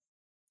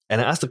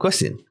 And I asked the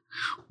question,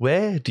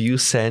 where do you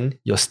send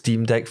your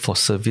Steam Deck for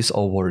service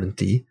or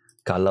warranty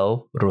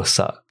kalau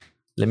rosak?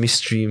 Let me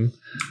stream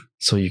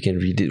so you can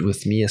read it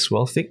with me as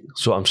well, Fik.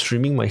 So I'm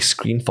streaming my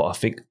screen for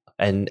Afiq.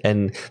 And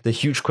the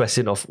huge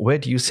question of where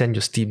do you send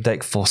your Steam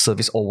Deck for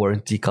service or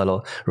warranty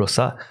kalau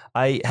rosak?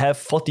 I have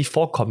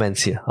 44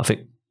 comments here,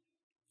 Afiq.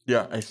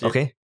 Yeah, I see.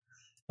 Okay.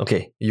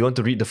 You want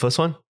to read the first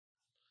one?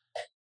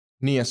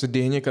 Ni yang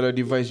sedihnya kalau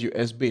device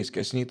US based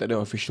kat sini tak ada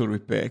official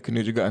repair.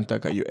 Kena juga hantar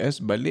kat US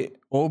balik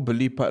or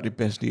beli part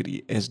repair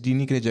sendiri. SD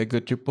ni kena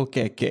jaga triple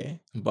care.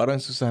 Barang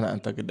susah nak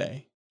hantar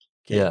kedai.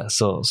 Okay. Yeah,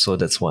 so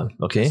that's one.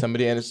 Okay.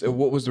 Somebody asked,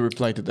 what was the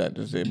reply to that?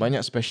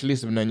 Banyak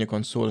specialist sebenarnya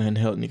konsol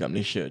handheld ni kat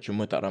Malaysia.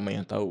 Cuma tak ramai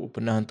yang tahu.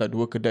 Pernah hantar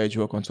 2 kedai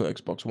jual konsol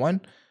Xbox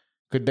One.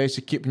 Kedai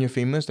sikit punya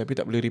famous tapi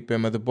tak boleh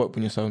repair motherboard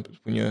punya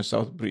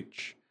South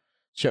Bridge.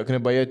 Siap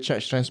kena bayar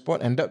charge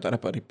transport, end up tak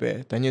dapat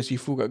repair. Tanya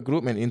Sifu kat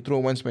group and intro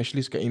one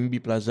specialist kat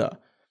MB Plaza.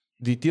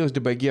 Details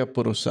dia bagi apa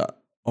rosak.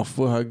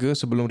 Offer harga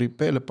sebelum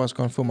repair, lepas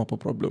confirm apa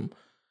problem.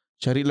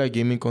 Carilah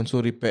gaming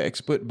console repair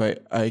expert by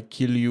I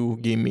Kill You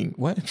Gaming.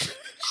 What?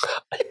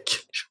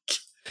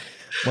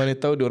 Mana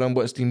tahu diorang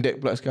buat Steam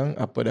Deck pula sekarang.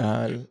 Apa dah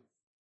hal?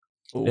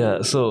 Oh.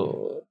 Yeah,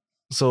 so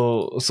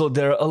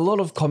there are a lot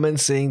of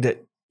comments saying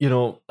that,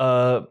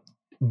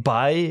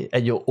 buy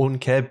at your own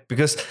care,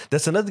 because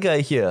there's another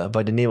guy here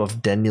by the name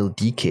of Daniel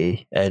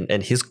DK,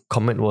 and his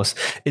comment was,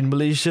 in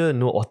Malaysia,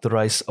 no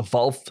authorized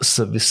Valve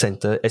service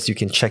center, as you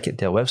can check at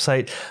their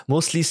website.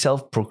 Mostly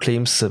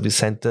self-proclaimed service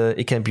center.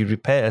 It can be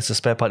repaired as a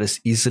spare part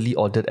is easily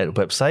ordered at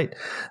website.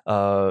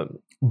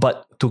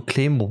 But to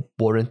claim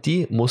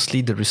warranty,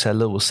 mostly the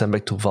reseller will send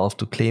back to Valve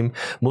to claim.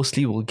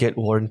 Mostly will get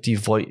warranty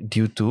void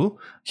due to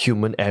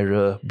human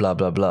error, blah,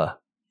 blah, blah.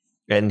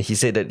 And he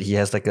said that he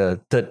has like a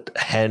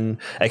third-hand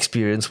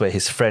experience where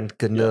his friend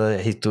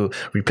had to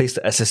replace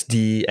the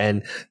SSD,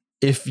 and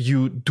if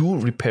you do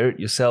repair it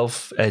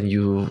yourself and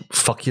you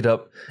fuck it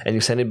up and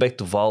you send it back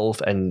to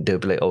Valve, and they'll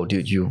be like, oh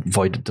dude, you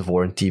voided the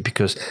warranty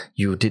because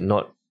you did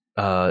not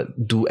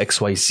do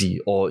XYZ,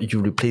 or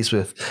you replace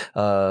with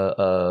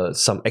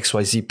some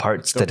XYZ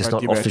parts that is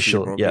not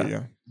official. Probably,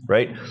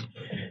 right?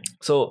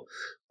 So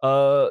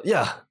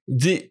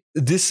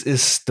this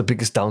is the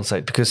biggest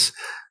downside, because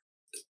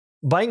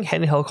buying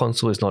handheld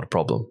console is not a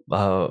problem.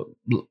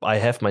 I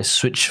have my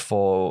Switch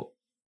for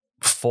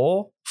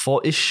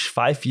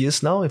 5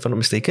 years now, if I'm not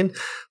mistaken.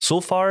 So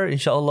far,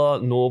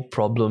 inshallah, no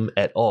problem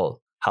at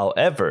all.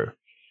 However,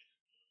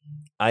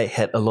 I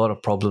had a lot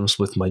of problems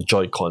with my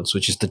Joy-Cons,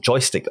 which is the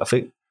joystick, I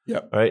think.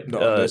 Yeah. Right?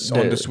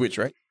 On the Switch,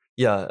 right?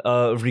 Yeah.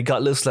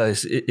 Regardless, like,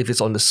 if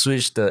it's on the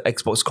Switch, the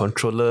Xbox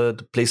controller,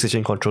 the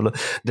PlayStation controller,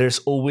 there's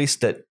always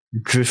that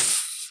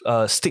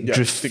stick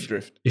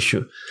drift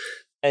issue.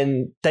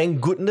 And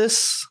thank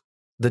goodness,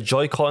 the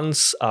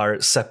Joy-Cons are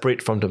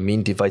separate from the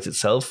main device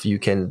itself. You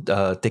can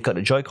take out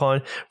the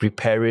Joy-Con,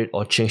 repair it,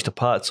 or change the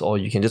parts, or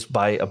you can just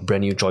buy a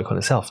brand new Joy-Con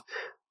itself.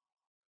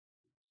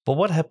 But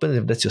what happens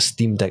if that's your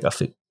Steam Deck,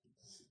 Afiq?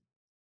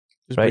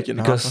 Right?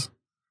 Because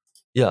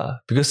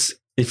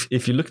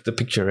if you look at the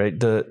picture, right,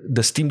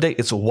 the Steam Deck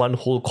is one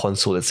whole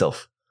console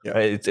itself. Yeah.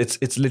 Right?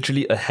 It's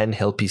literally a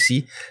handheld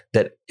PC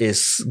that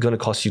is gonna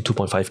cost you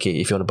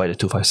 2.5K if you want to buy the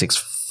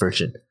 256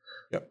 version.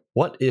 Yep.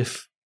 What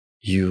if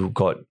you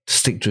got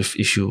stick drift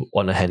issue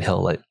on a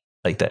handheld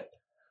like that?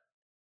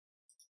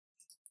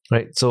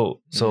 Right?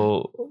 So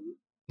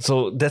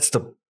that's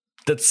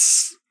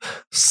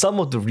some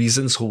of the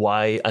reasons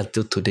why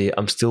until today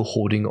I'm still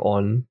holding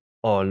on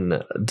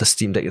the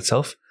Steam Deck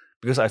itself,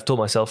 because I've told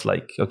myself,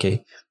 like,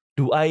 okay,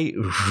 do I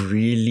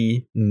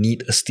really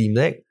need a Steam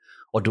Deck,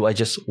 or do I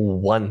just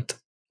want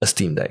a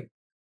Steam Deck?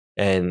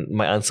 And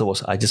my answer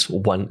was, I just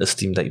want a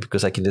Steam Deck,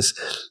 because I can just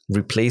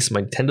replace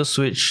my Nintendo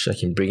Switch, I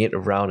can bring it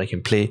around, I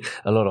can play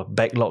a lot of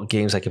backlog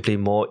games, I can play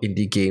more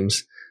indie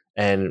games.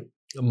 And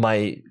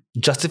my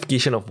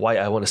justification of why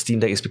I want a Steam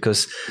Deck is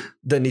because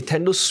the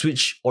Nintendo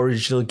Switch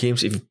original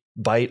games, if you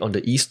buy it on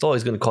the eStore,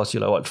 is going to cost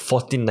you like what,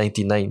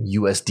 $14.99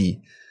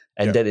 USD.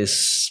 And that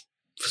is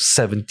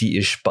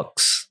 70-ish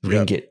bucks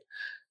ringgit.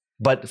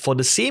 But for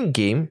the same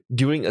game,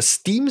 during a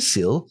Steam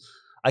sale,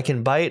 I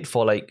can buy it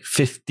for like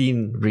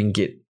 15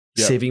 ringgit,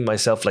 saving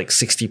myself like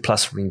 60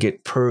 plus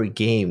ringgit per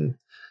game.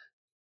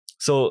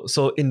 So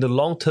in the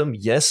long term,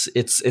 yes,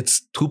 it's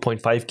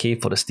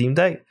 2.5K for the Steam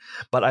Deck,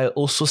 but I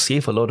also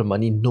save a lot of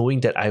money knowing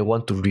that I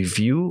want to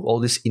review all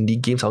these indie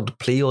games, I want to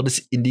play all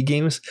these indie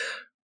games.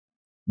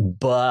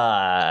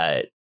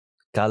 But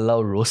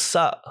kalau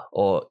rosak,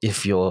 or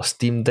if your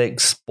Steam Deck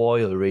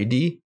spoil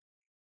already,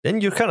 then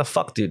you're kind of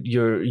fucked, dude.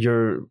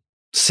 You're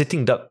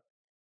sitting duck.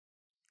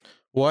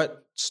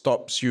 What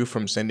stops you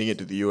from sending it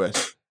to the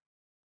US?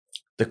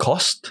 The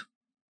cost.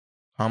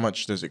 How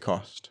much does it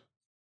cost?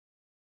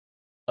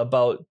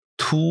 About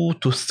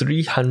 $200 to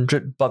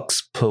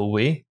 $300 per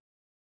way.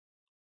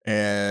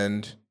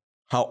 And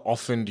how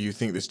often do you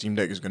think the Steam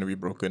Deck is going to be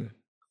broken?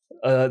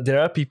 There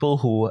are people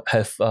who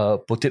have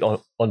put it on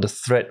the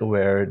thread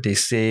where they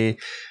say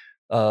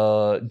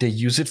they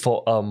use it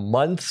for a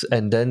month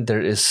and then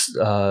there is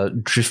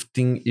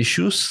drifting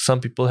issues. Some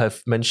people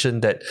have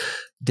mentioned that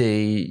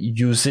they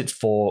use it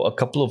for a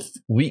couple of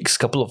weeks,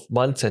 couple of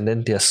months, and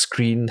then their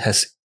screen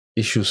has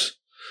issues.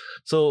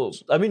 So,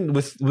 I mean,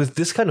 with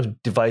this kind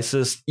of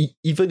devices,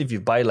 even if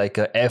you buy like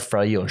an air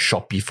fryer on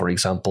Shopee, for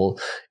example,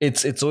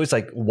 it's always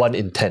like 1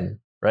 in 10,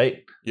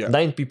 right? Yeah.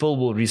 9 people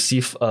will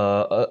receive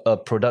a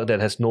product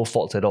that has no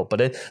faults at all. But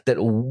then that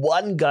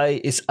one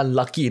guy is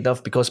unlucky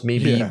enough because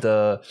maybe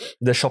the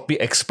Shopee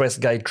Express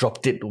guy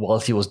dropped it while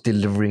he was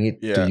delivering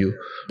it to you.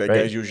 That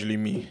guy's usually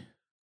me.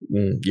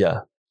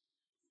 Yeah.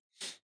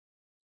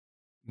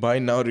 Buy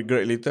now,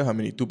 regret later. How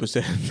many?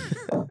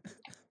 2%?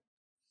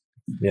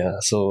 Yeah,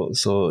 so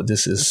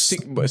this is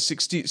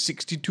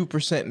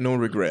 62% no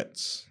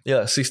regrets.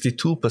 Yeah,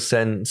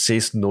 62%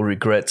 says no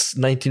regrets.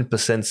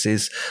 19%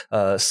 says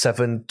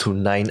 7 to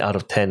 9 out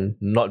of 10,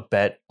 not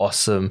bad,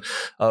 awesome.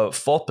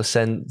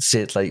 4%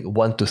 said like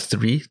 1 to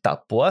 3,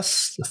 tak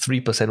puas.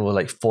 3% were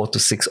like 4 to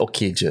 6,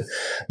 okay je.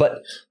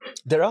 But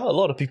there are a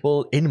lot of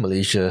people in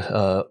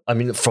Malaysia. I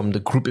mean, from the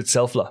group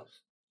itself lah.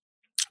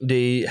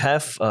 They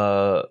have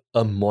a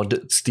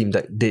modded Steam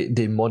Deck.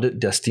 They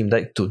modded their Steam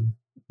Deck to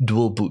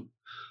dual boot.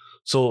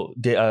 So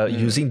they are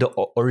using the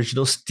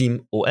original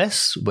Steam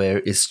OS, where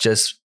it's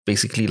just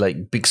basically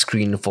like big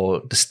screen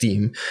for the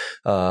Steam.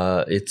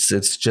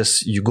 It's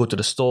just you go to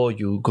the store,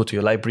 you go to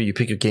your library, you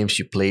pick your games,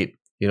 you play it.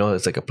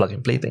 It's like a plug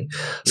and play thing.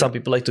 Some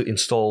people like to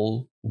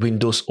install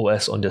Windows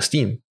OS on their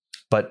Steam,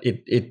 but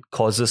it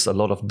causes a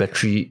lot of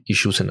battery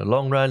issues in the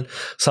long run.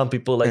 Some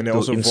people like to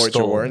also install void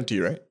your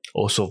warranty, right?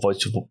 Also void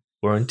your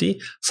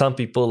warranty. Some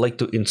people like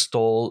to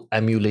install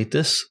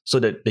emulators so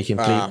that they can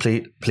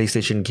play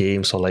PlayStation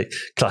games or like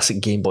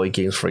classic Game Boy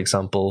games, for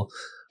example.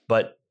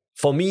 But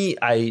for me,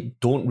 I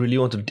don't really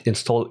want to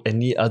install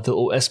any other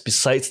OS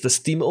besides the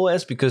Steam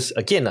OS because,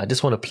 again, I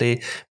just want to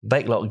play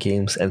backlog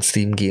games and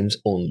Steam games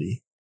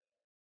only.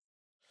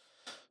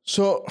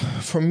 So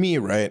for me,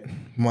 right,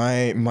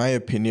 my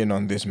opinion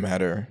on this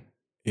matter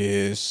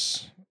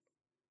is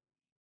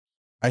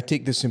I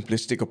take the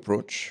simplistic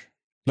approach.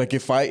 Like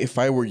if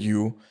I were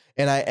you,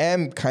 and I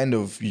am kind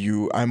of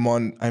you, I'm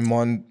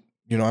on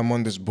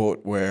this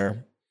boat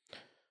where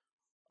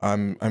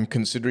I'm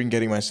considering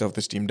getting myself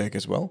the Steam Deck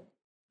as well.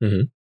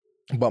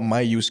 Mm-hmm. But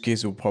my use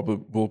case will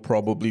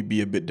probably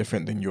be a bit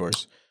different than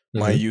yours. Mm-hmm.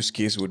 My use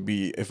case would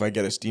be if I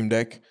get a Steam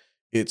Deck,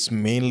 it's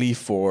mainly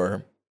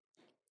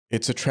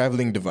it's a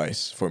traveling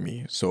device for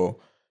me. So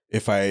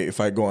if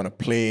I go on a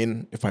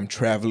plane, if I'm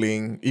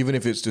traveling, even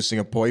if it's to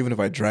Singapore, even if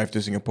I drive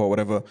to Singapore,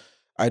 whatever,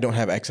 I don't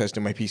have access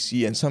to my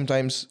PC. And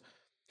sometimes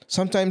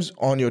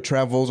on your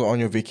travels or on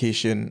your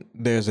vacation,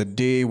 there's a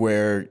day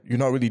where you're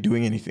not really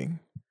doing anything,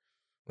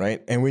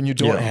 right? And when you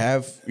don't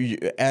have,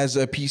 as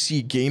a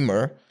PC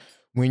gamer,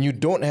 when you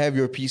don't have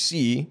your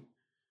PC,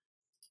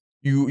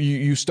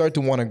 you start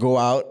to want to go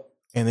out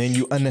and then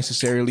you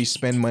unnecessarily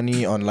spend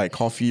money on like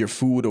coffee or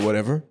food or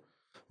whatever.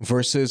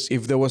 Versus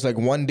if there was like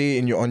one day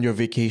on your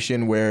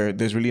vacation where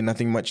there's really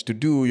nothing much to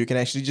do, you can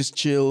actually just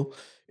chill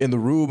in the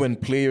room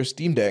and play your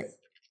Steam Deck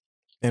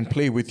and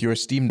play with your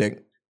Steam Deck.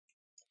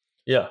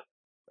 Yeah.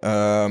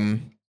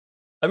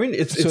 I mean,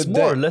 it's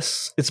more or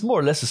less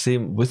the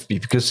same with me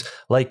because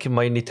like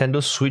my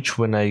Nintendo Switch,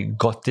 when I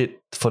got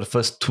it for the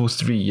first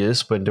 2-3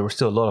 years, when there were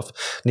still a lot of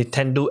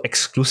Nintendo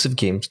exclusive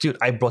games, dude,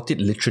 I brought it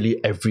literally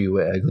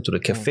everywhere. I go to the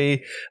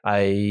cafe.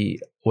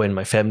 When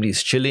my family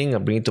is chilling, I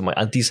bring it to my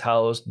auntie's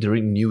house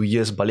during New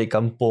Year's, balik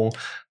kampung.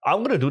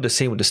 I'm gonna do the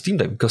same with the Steam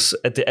Deck because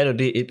at the end of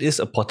the day, it is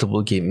a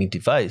portable gaming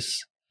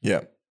device.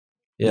 Yeah.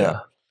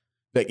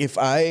 Like if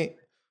I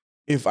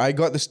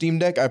got the Steam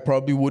Deck, I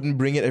probably wouldn't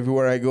bring it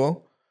everywhere I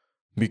go.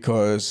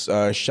 Because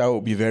Shao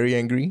would be very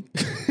angry.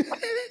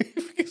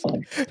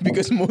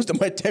 because most of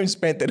my time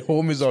spent at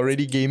home is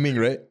already gaming,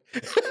 right?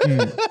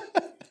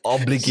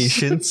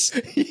 Obligations.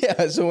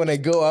 Yeah, so when I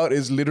go out,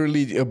 it's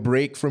literally a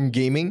break from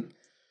gaming.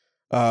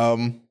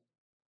 And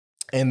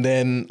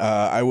then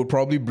I would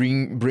probably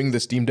bring the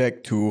Steam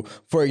Deck to,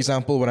 for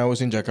example, when I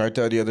was in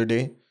Jakarta the other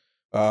day,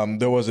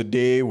 there was a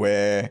day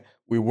where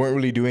we weren't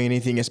really doing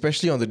anything,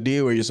 especially on the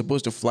day where you're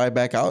supposed to fly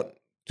back out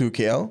to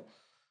KL.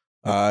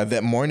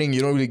 That morning,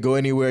 you don't really go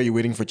anywhere. You're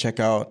waiting for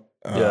checkout.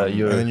 And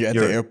then you're at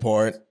the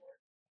airport.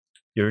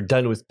 You're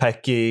done with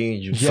packing.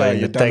 You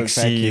find the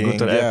taxi. You go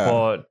to the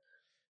airport.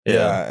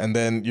 Yeah, and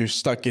then you're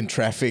stuck in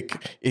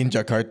traffic in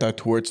Jakarta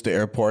towards the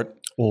airport.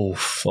 Oh,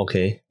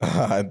 okay.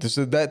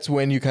 So that's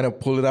when you kind of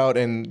pull it out,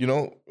 and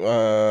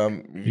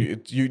you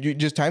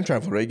just time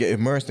travel, right? You get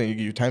immersed and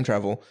you time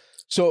travel.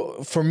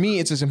 So for me,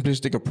 it's a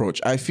simplistic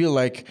approach. I feel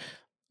like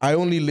I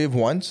only live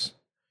once,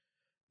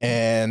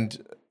 and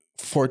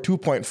for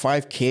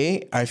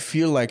 2.5K, I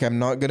feel like I'm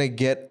not gonna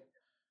get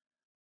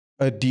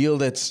a deal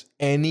that's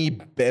any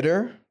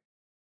better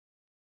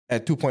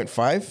at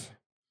 2.5.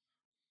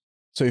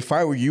 So if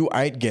I were you,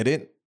 I'd get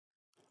it.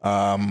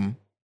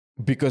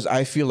 Because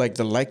I feel like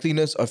the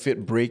likeliness of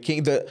it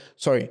breaking let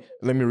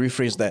me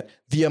rephrase that.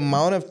 The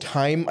amount of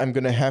time I'm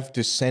gonna have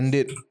to send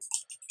it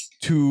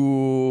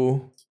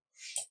to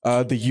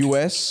the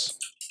US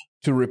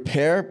to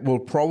repair will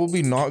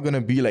probably not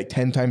gonna be like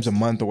 10 times a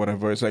month or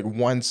whatever. It's like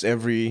once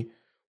every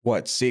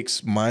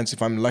 6 months,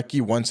 if I'm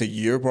lucky, once a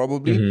year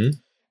probably. Mm-hmm.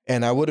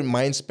 And I wouldn't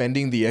mind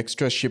spending the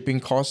extra shipping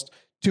cost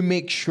to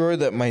make sure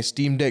that my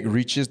Steam Deck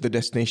reaches the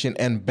destination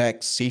and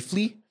back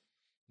safely.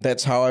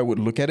 That's how I would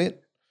look at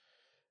it.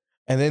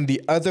 And then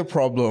the other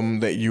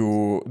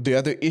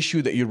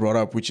issue that you brought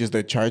up, which is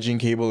the charging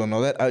cable and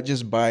all that, I'll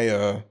just buy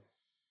a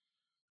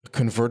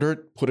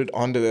converter, put it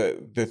onto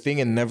the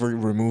thing and never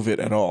remove it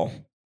at all.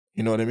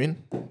 You know what I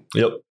mean?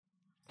 Yep.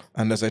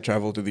 Unless I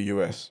travel to the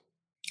US.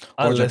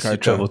 Unless you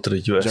travel to the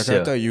US,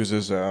 Jakarta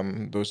uses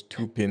those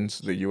 2 pins,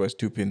 the US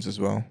 2 pins as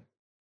well.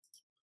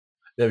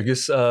 Yeah,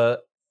 because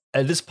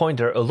at this point,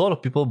 there are a lot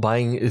of people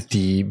buying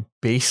the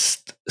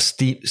base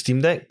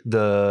Steam Deck,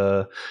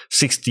 the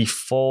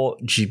 64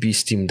 GB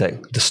Steam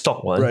Deck, the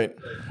stock one. Right.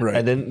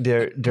 And then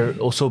they're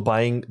also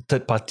buying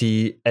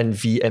third-party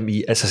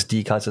NVMe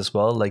SSD cards as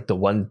well, like the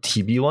 1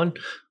 TB one,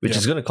 which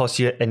is going to cost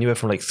you anywhere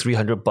from like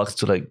 $300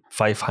 to like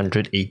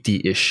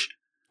 $580-ish.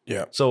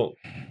 Yeah. So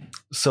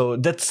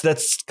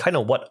that's kind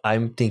of what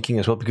I'm thinking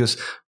as well, because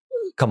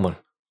come on,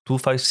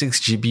 256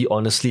 GB,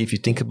 honestly, if you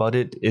think about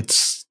it,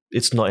 it's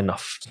not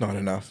enough. It's not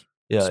enough.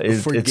 Yeah.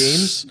 For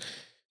games,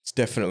 It's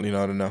definitely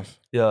not enough.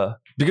 Yeah,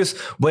 because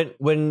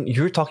when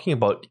you're talking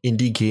about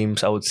indie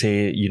games, I would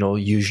say, you know,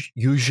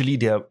 usually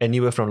they are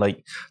anywhere from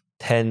like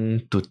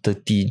 10 to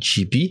 30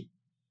 GB.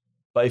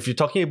 But if you're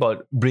talking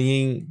about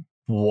bringing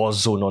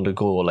Warzone on the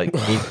go, or like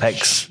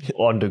Apex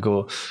on the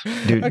go,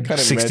 dude, I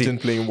can't imagine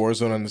playing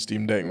Warzone on the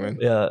Steam Deck, man.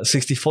 Yeah,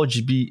 64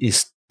 GB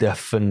is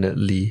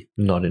definitely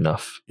not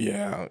enough.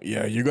 Yeah,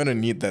 you're gonna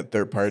need that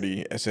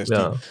third-party SSD.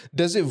 Yeah.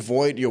 Does it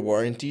void your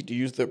warranty to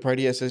use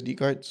third-party SSD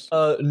cards?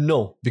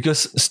 No,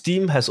 because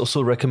Steam has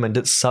also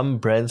recommended some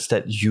brands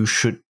that you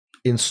should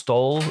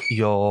install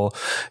your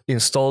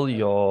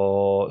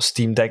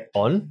Steam Deck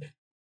on.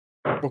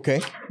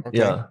 Okay.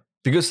 Yeah,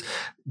 because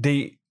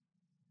they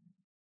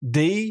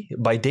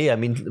I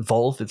mean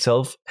Valve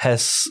itself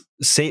has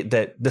said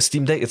that the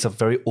Steam Deck is a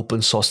very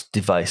open source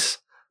device.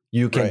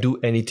 You can do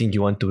anything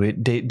you want to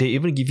it. They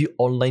even give you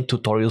online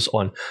tutorials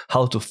on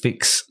how to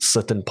fix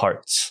certain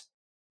parts.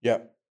 Yeah.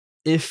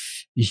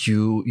 If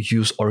you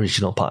use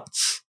original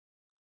parts.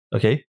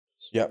 Okay?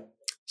 Yeah.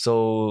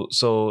 So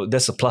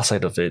that's the plus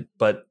side of it.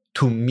 But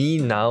to me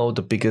now,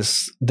 the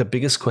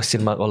biggest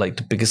question mark, or like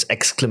the biggest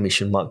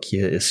exclamation mark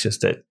here is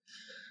just that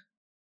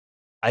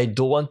I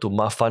don't want to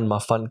mafan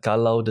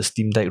kalau the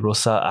Steam Deck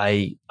rosak.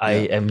 I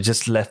am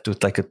just left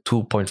with like a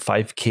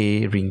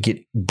 2.5k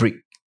ringgit brick.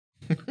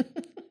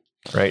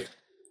 Right?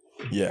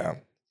 Yeah.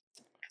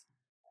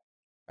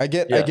 I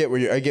get where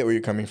you're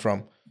coming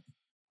from.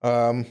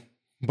 But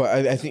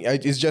I think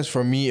it's just,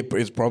 for me,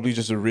 it's probably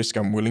just a risk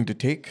I'm willing to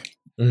take.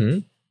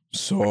 Mm-hmm.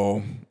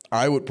 So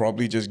I would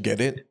probably just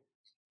get it.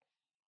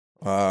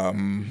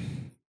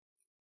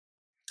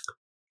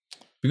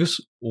 Because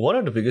one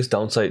of the biggest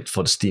downsides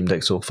for the Steam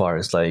Deck so far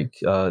is like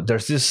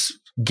there's this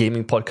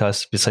gaming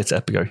podcast besides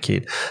Epic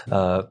Arcade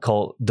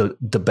called the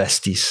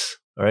Besties.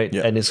 Right,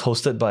 and it's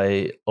hosted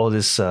by all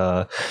this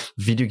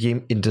video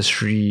game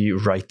industry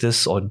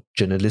writers or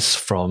journalists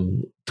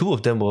from, two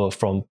of them were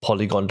from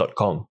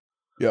Polygon.com.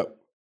 Yep.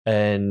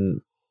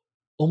 And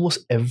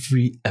almost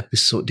every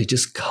episode, they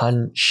just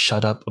can't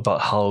shut up about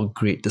how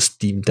great the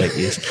Steam Deck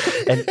is.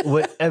 And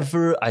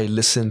whenever I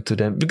listen to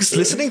them, because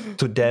listening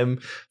to them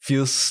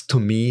feels to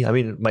me, I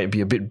mean, it might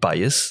be a bit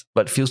biased,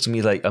 but feels to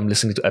me like I'm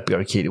listening to Epic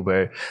Arcade,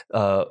 where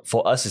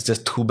for us, it's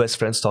just two best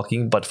friends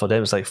talking, but for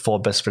them, it's like four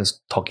best friends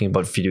talking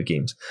about video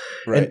games.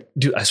 Right. And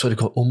dude, I swear to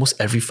God,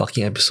 almost every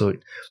fucking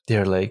episode,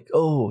 they're like,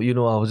 oh, you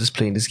know, I was just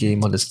playing this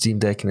game on the Steam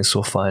Deck and it's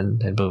so fun,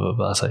 and blah, blah,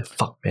 blah. I was like,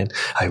 fuck, man,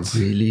 I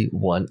really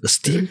want a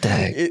Steam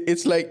Deck.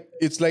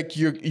 It's like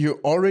you're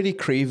already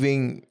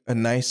craving a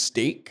nice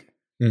steak,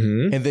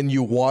 mm-hmm. and then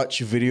you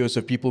watch videos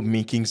of people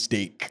making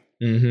steak.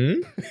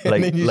 Mm-hmm.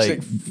 And then you're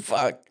like,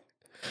 fuck,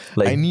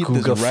 like I need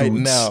Guga this right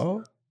Foods.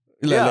 now.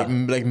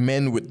 Like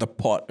men with the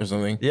pot or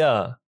something.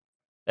 Yeah.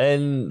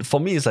 And for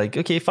me, it's like,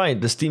 okay, fine.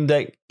 The Steam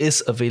Deck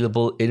is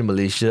available in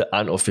Malaysia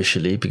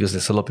unofficially because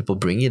there's a lot of people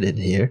bringing it in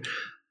here.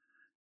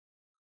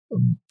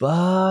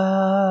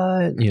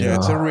 But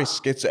it's a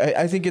risk.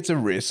 I think it's a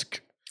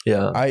risk.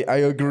 Yeah. I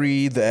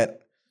agree that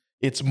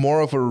it's more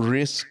of a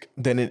risk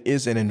than it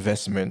is an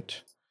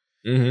investment.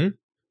 Mm-hmm.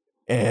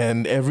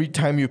 And every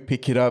time you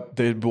pick it up,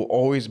 there will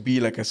always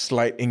be like a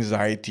slight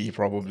anxiety,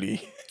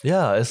 probably.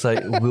 Yeah, it's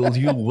like, will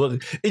you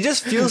work? It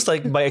just feels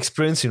like my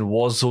experience in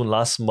Warzone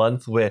last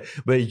month, where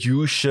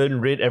you, Shen,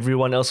 Raid,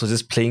 everyone else was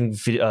just playing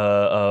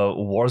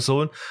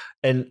Warzone,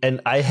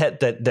 and I had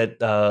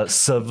that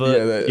server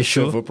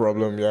issue, server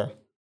problem. Yeah.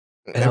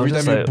 And every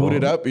time you boot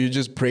it oh. up, you're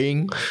just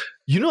praying.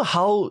 You know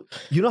how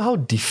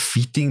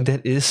defeating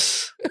that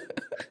is?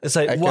 It's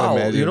like, wow,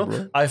 imagine,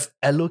 bro. I've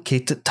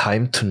allocated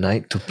time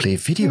tonight to play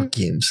video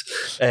games,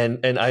 and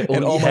I only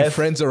and all my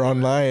friends are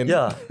online.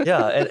 Yeah,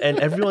 and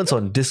everyone's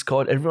on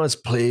Discord, everyone's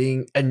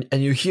playing, and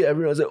you hear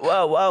everyone's like,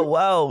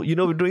 wow, you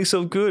know, we're doing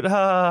so good, ha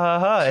ha ha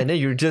ha, and then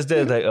you're just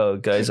there like, oh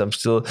guys, I'm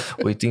still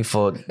waiting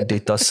for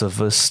data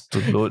servers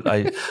to load.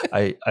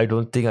 I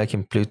don't think I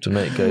can play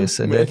tonight, guys.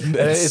 And Man,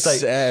 then it's like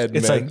sad,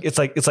 it's man.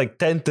 like it's like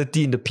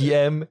 10:30 in the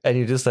PM, and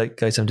you're just like,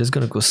 guys, I'm just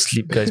gonna go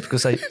sleep, guys,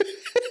 because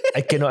I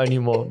cannot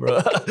anymore,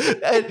 bro.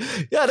 And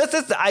yeah,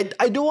 that's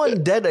I don't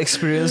want that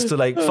experience to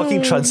like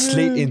fucking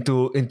translate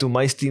into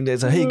my Steam Deck.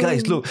 It's like, hey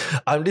guys, look,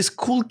 I'm this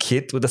cool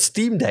kid with a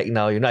Steam Deck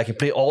now. You know, I can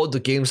play all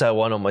the games I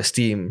want on my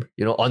Steam,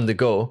 you know, on the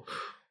go.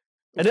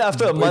 And then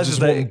after a month,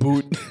 just it's like, won't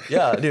boot.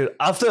 yeah, dude.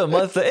 After a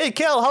month, like, hey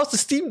Kel, how's the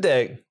Steam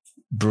Deck?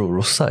 Bro,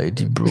 Rosai,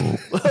 bro.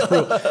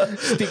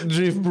 Stick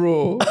drift,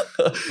 bro.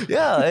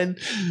 Yeah, and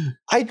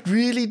I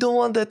really don't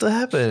want that to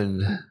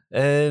happen.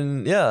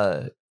 And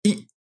yeah,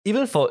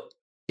 even for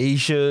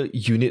Asia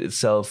unit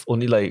itself,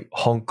 only like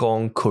Hong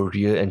Kong,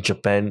 Korea, and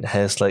Japan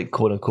has like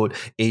quote unquote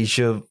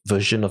Asia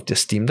version of their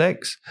Steam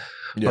Decks.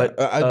 Yeah. But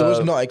Are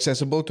those not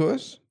accessible to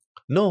us?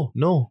 No,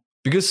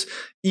 because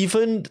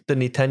even the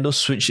Nintendo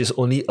Switch is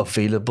only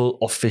available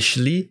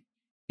officially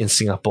in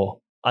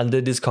Singapore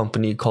under this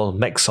company called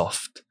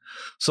Microsoft.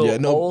 So yeah,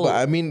 no, but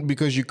I mean,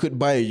 because you could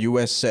buy a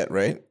US set,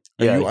 right?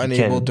 Are Yeah, you you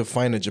unable can. to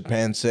find a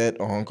Japan set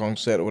or Hong Kong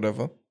set or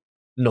whatever?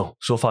 No,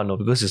 so far no,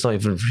 because it's not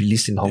even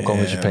released in Hong Kong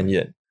or Damn. Japan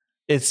yet.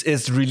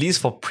 It's released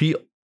for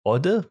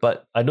order,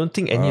 but I don't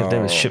think any of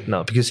them is shipped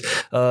now because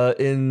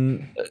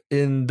in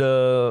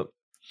the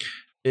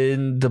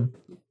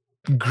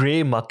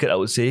grey market, I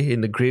would say,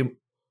 in the grey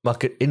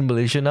market in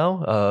Malaysia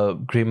now,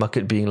 grey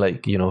market being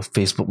like,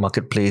 Facebook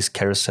Marketplace,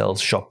 Carousel,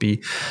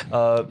 Shopee,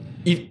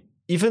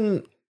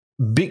 even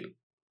big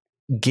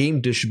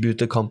game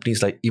distributor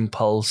companies like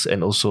Impulse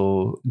and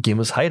also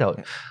Gamers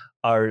Hideout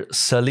are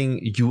selling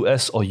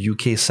US or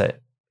UK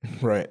set.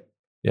 Right.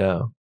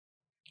 Yeah.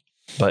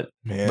 But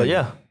Man.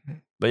 yeah,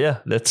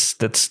 that's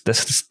the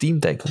Steam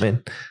Deck,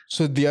 man.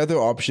 So the other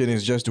option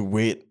is just to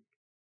wait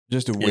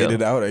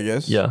it out, I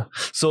guess. Yeah.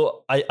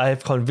 So I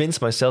have convinced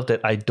myself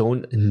that I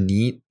don't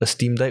need a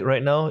Steam Deck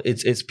right now.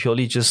 It's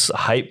purely just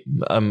hype.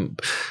 I'm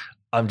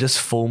just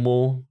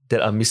FOMO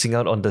that I'm missing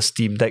out on the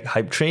Steam Deck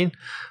hype train.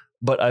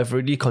 But I've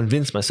already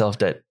convinced myself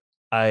that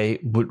I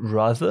would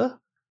rather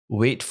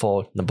wait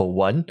for number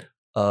 1,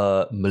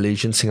 a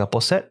Malaysian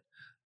Singapore set.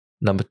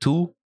 Number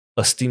 2,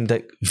 a Steam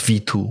Deck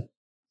V2.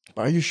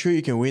 Are you sure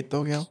you can wait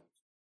though, Gal?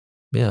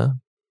 Yeah.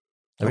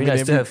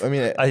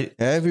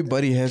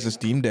 Everybody has a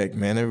Steam Deck,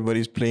 man.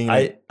 Everybody's playing.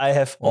 I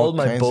have all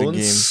my kinds of bones.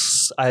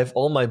 games. I have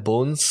all my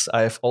bones.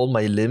 I have all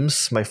my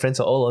limbs. My friends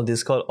are all on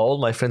Discord. All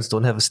my friends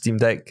don't have a Steam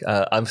Deck.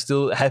 I'm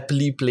still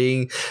happily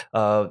playing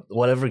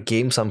whatever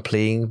games I'm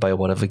playing. By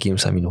whatever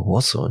games I mean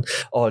Warzone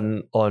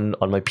on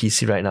my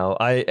PC right now.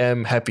 I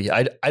am happy.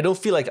 I don't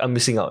feel like I'm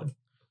missing out.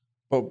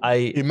 But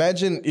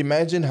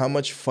imagine how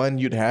much fun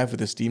you'd have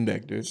with a Steam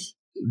Deck, dude.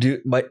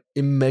 Dude, my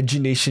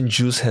imagination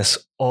juice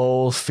has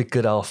all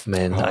figured out,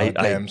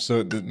 man.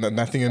 So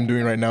nothing I'm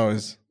doing right now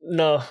is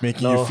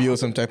making you feel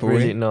some type of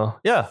way? No.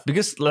 Yeah,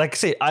 because like I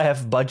say, I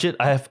have budget.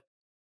 I have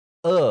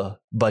a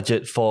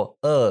budget for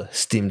a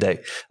Steam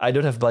Deck. I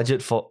don't have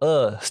budget for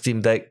a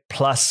Steam Deck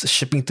plus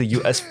shipping to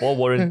US for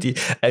warranty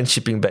and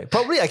shipping back.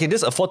 Probably I can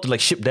just afford to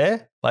ship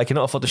there, but I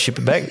cannot afford to ship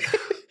it back.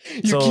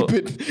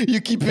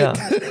 You keep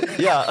it.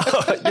 Yeah.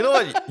 You know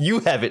what? You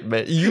have it,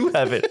 man. You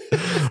have it.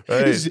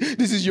 Right.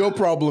 This is your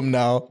problem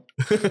now.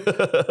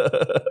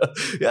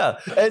 Yeah.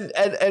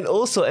 And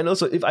also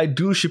if I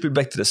do ship it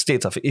back to the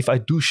States, if I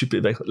do ship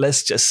it back,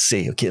 let's just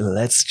say,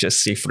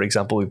 for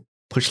example, we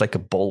push a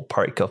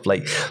ballpark of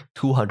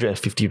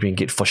 250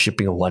 ringgit for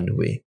shipping one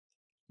way.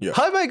 Yeah.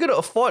 How am I gonna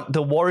afford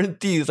the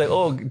warranty? It's like,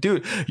 oh,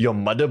 dude, your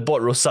motherboard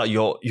rosak,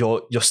 your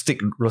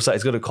stick rosak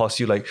is gonna cost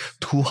you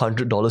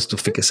 $200 to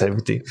fix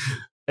everything.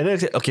 And then I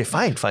say, okay,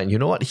 fine. You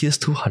know what? Here's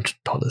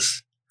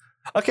 $200.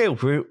 Okay,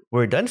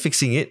 we're done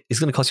fixing it. It's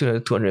gonna cost you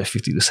another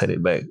 250 to send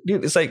it back,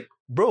 dude. It's like,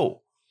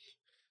 bro.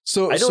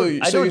 So I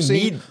don't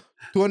need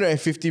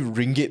 250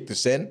 ringgit to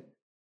send,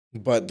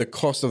 but the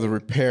cost of the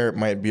repair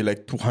might be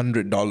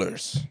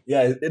 $200.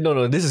 Yeah,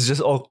 no. This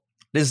is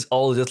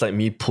all just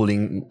me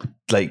pulling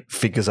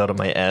figures out of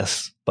my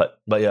ass. But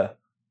yeah.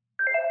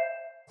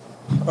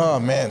 Oh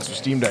man, so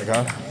Steam Deck,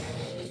 huh?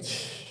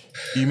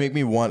 You make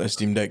me want a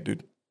Steam Deck,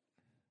 dude.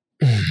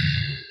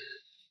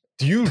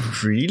 Do you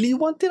really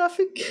want it, I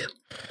think?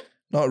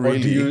 Not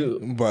really.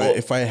 But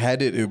if I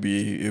had it, it'd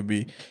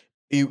be.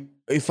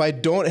 If I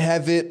don't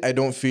have it, I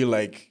don't feel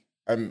like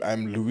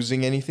I'm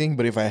losing anything.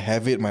 But if I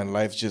have it, my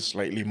life's just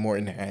slightly more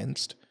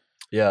enhanced.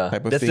 Yeah,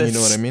 type of thing. You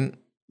know what I mean?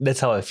 That's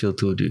how I feel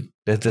too, dude.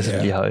 That's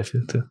really how I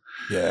feel too.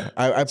 Yeah,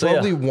 I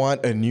probably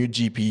want a new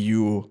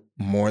GPU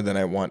more than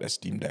I want a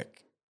Steam Deck.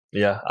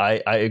 Yeah,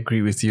 I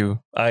agree with you.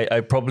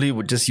 I probably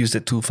would just use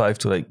the 2.5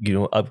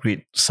 to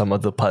upgrade some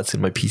other parts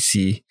in my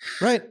PC.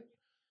 Right.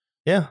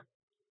 Yeah.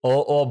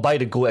 Or buy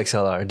the Go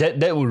XLR.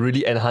 That would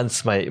really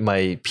enhance my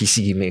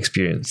PC gaming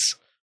experience.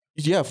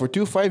 Yeah, for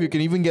 2.5 you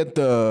can even get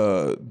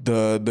the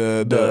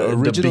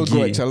original Go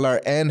XLR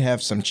and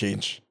have some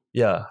change.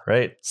 Yeah,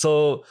 right.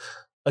 So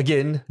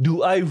again,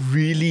 do I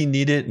really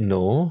need it?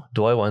 No.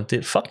 Do I want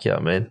it? Fuck yeah,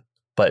 man.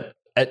 But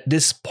at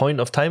this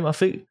point of time, I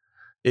think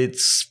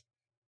it's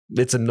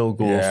a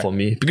no-go for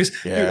me. Because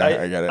dude,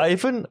 I get it. I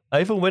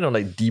even went on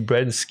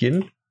Dbrand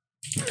Skin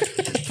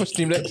for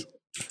Steam Deck.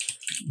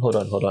 Hold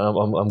on.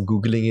 I'm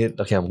Googling it.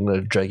 Okay, I'm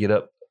gonna drag it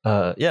up.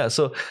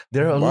 So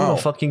there are a lot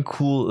of fucking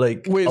cool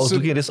Wait, I was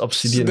looking at this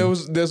Obsidian. So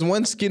there's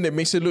one skin that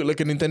makes it look like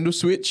a Nintendo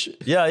Switch.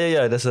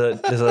 Yeah. There's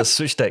a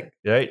Switch deck,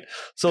 right?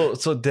 So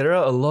there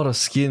are a lot of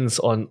skins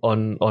on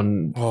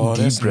Dbrand.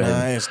 That's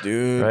nice,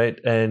 dude. Right,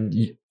 and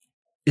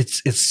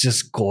it's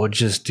just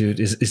gorgeous,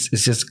 dude. It's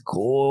just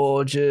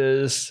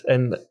gorgeous,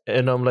 and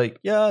I'm like,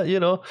 yeah,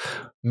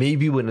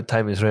 maybe when the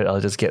time is right,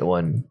 I'll just get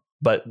one.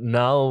 But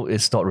now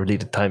it's not really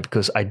the time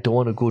because I don't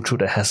want to go through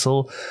the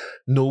hassle,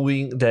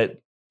 knowing that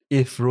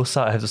if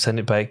Rosa, I have to send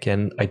it back,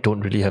 and I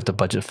don't really have the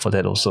budget for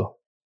that also.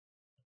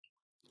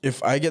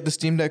 If I get the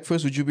Steam Deck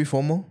first, would you be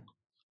FOMO?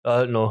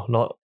 No,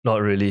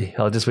 not really.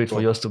 I'll just wait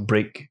for yours to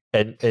break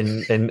and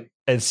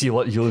see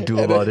what you'll do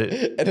about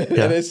it.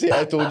 And I say,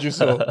 I told you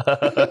so.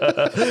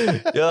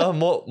 Yeah,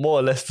 more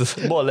or less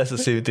the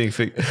same thing,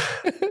 Fig.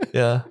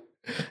 Yeah.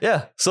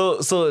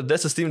 So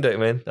that's a Steam Deck,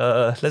 man.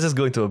 Let's just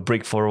go into a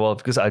break for a while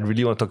because I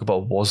really want to talk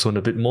about Warzone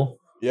a bit more.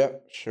 Yeah,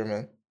 sure,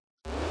 man.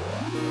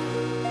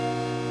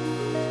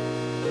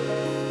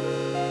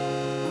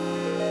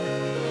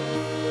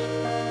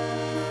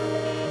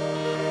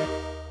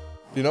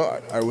 You know,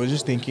 I was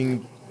just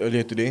thinking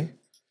earlier today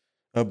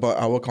about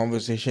our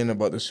conversation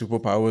about the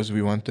superpowers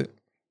we wanted.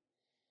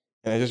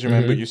 And I just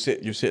remember you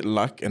said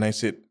luck, and I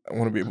said I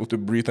want to be able to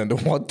breathe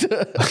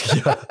underwater.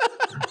 Yeah.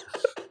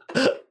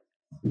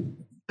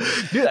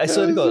 Dude, I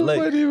swear to God, so like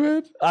funny,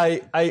 man.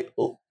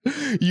 you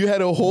You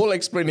had a whole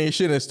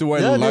explanation as to why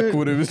Yeah, luck dude.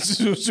 would have been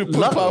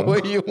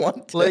superpower you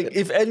want. like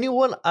if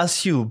anyone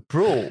asks you,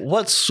 bro,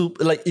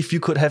 like if you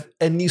could have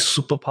any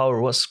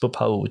superpower, what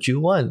superpower would you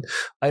want?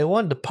 I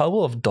want the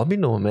power of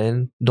Domino,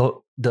 man.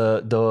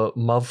 The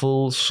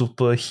Marvel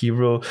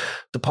superhero,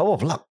 the power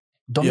of luck.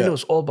 Domino Yeah.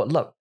 is all about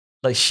luck.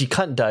 Like she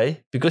can't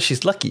die because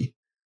she's lucky.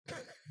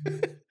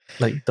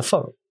 Like the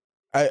fuck.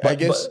 I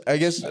guess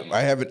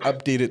I have an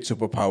updated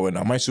superpower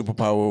now. My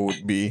superpower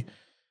would be,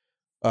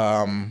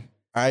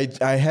 I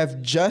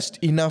have just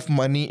enough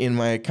money in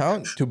my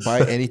account to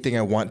buy anything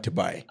I want to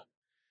buy.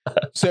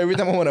 So every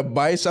time I want to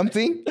buy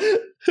something,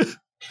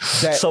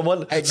 that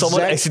Someone exact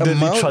accidentally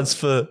amount-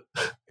 transfer.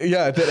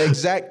 that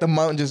exact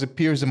amount just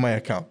appears in my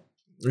account.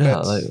 Yeah,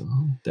 That's- like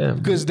damn.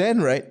 Because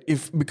then, right?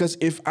 If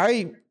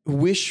I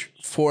wish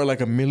for like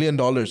 $1 million,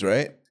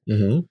 right?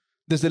 Mhm.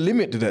 There's a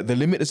limit to that. The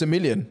limit is $1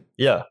 million.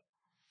 Yeah.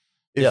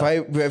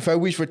 If I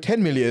wish for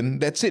 10 million,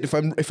 that's it.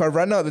 If I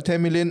run out the 10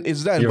 million,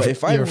 it's done. You're- But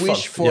if I you're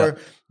wish fucked. for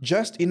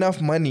just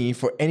enough money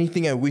for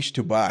anything I wish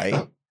to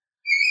buy,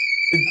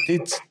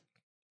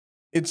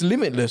 it's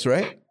limitless,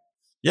 right?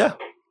 Yeah.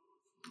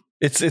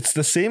 It's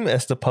the same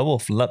as the power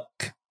of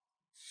luck.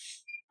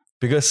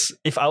 Because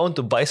if I want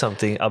to buy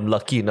something, I'm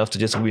lucky enough to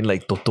just win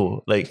like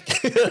Toto. Like,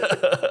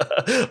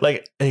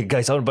 like, hey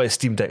guys, I want to buy a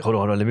Steam Deck. Hold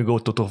on. Let me go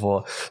Toto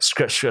for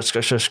scratch.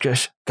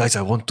 Guys,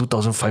 I want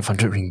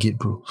 2,500 ringgit,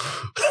 bro.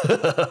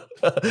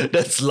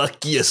 That's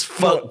lucky as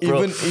fuck,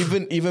 bro.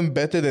 Even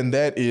better than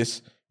that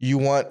is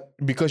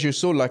because you're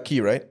so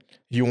lucky, right?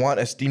 You want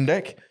a Steam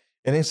Deck,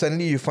 and then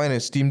suddenly you find a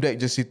Steam Deck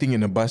just sitting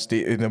in a bus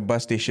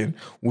station.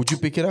 Would you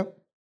pick it up?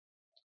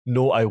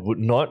 No, I would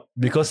not,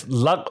 because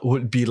luck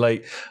would be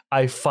like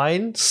I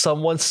find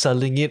someone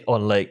selling it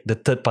on like the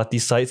third party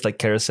sites like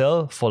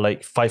Carousel for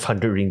like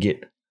 500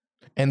 ringgit.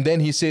 And then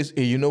he says,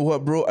 "Hey, you know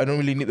what, bro? I don't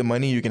really need the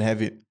money. You can have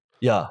it."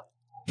 Yeah.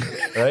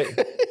 Right?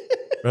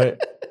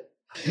 Right.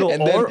 No,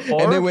 and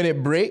then when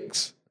it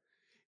breaks,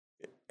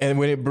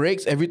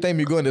 every time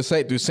you go on the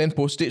site to send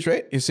postage,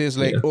 right? It says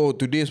like, "Oh,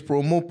 today's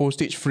promo,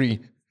 postage free."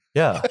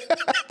 yeah.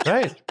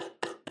 Right.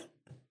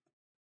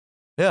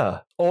 Yeah.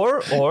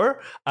 Or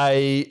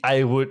I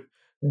would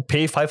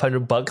pay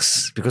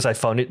 $500 because I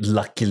found it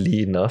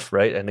luckily enough,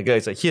 right? And the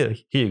guy's like, here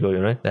you go,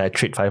 right? And I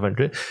trade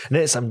 500. And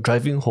then as I'm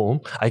driving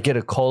home, I get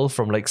a call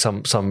from like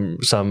some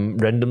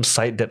random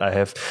site that I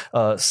have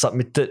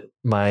submitted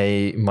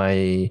my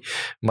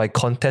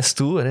contest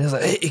to, and it's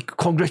like, hey,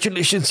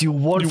 congratulations, you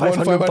won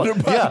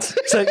 $500. Yeah,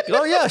 it's like,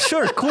 oh yeah,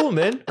 sure, cool,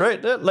 man,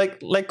 right?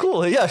 Like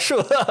cool, yeah,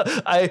 sure.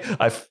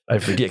 I've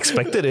really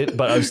expected it,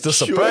 but I'm still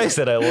surprised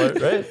that I won,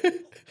 right?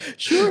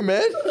 Sure,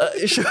 man.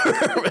 Sure,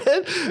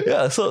 man.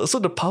 Yeah, so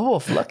the power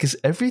of luck is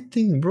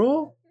everything,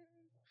 bro.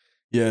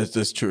 Yes,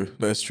 that's true.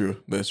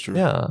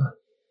 Yeah.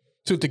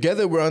 So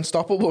together we're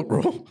unstoppable,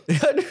 bro.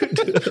 Yeah,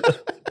 dude.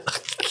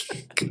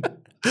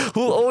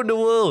 Who own the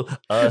world?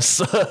 Us.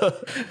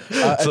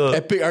 So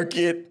Epic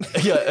Arcade.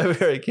 yeah,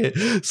 Epic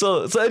Arcade.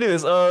 So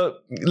anyways,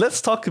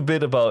 let's talk a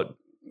bit about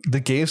the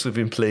games we've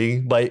been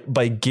playing.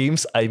 By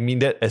games, I mean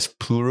that as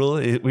plural.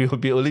 We will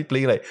be only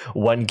playing like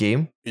one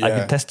game. Yeah. I've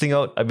been testing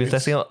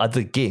out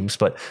other games,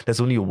 but there's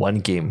only one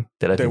game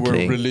that I've been That we're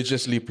playing.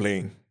 religiously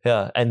playing.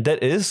 Yeah, and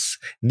that is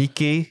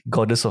Nikke,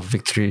 Goddess of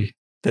Victory.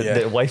 That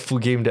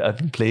waifu game that I've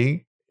been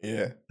playing.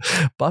 Yeah.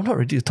 But I'm not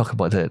ready to talk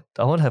about that.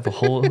 I want to have a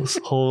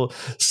whole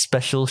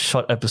special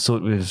short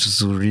episode with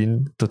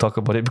Zurin to talk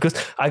about it, because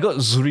I got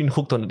Zurin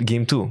hooked on the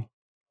game too.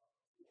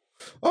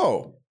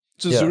 Oh,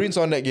 so Yeah. Zurin's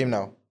on that game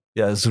now.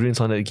 Yeah, Zurin's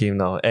on that game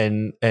now.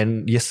 And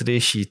yesterday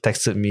she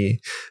texted me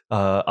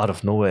out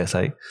of nowhere. It's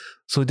like,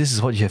 so this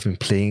is what you have been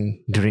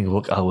playing during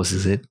work hours,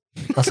 is it?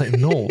 I was like,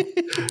 no.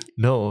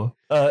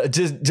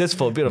 Just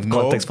for a bit of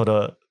context for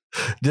the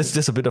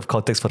just a bit of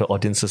context for the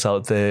audiences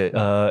out there.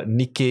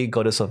 Nikke,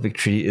 Goddess of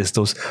Victory is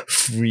those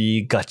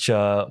free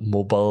gacha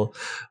mobile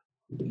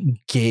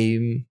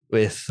game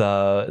with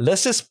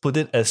let's just put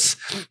it as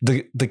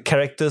the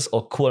characters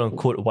or quote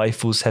unquote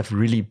waifus have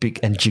really big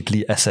and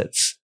jiggly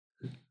assets.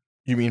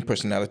 You mean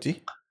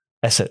personality?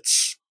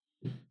 Assets.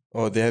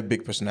 Oh, they have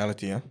big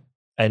personality, huh?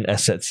 And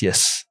assets,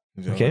 yes.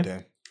 Oh, Okay.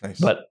 damn. Nice.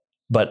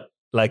 But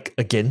like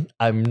again,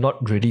 I'm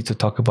not ready to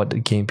talk about the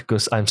game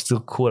because I'm still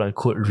quote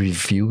unquote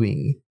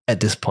reviewing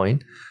at this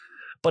point.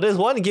 But there's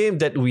one game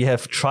that we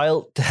have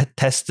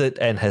tested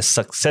and has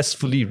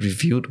successfully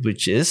reviewed,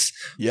 which is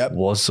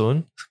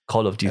Warzone,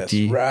 Call of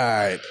Duty. That's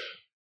right.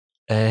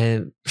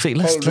 And Fake,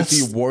 Call of Duty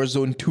let's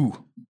Warzone 2.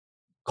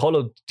 Call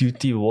of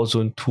Duty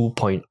Warzone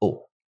 2.0.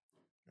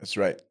 That's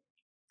right.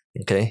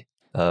 Okay.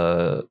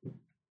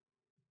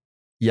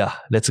 Yeah,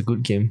 that's a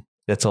good game.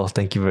 That's all.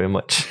 Thank you very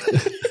much.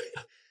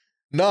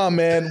 Nah,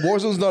 man.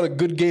 Warzone's not a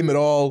good game at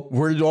all.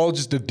 We're all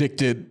just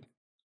addicted.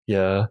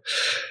 Yeah.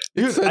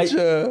 It's such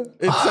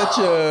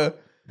a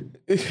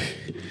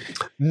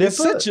It's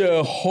such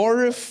a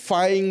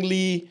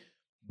horrifyingly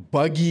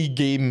buggy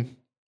game.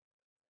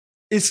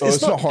 It's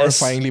not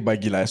horrifyingly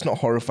buggy. It's not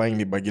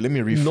horrifyingly buggy. Let me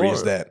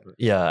rephrase that.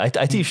 Yeah, I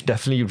think you should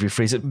definitely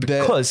rephrase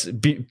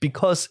it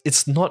because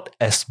it's not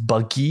as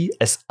buggy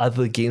as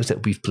other games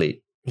that we've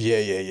played.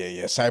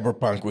 Yeah.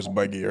 Cyberpunk was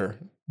buggier.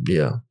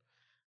 Yeah.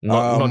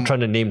 Not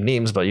trying to name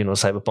names, but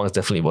Cyberpunk is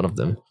definitely one of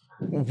them.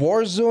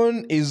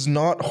 Warzone is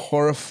not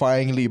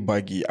horrifyingly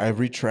buggy. I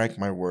retract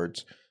my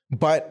words.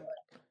 But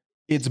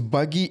it's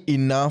buggy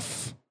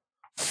enough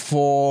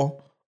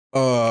for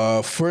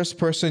a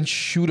first-person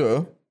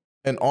shooter,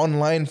 an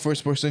online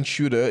first-person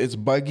shooter. It's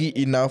buggy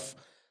enough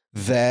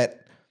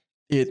that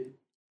it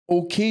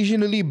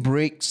occasionally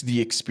breaks the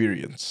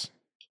experience,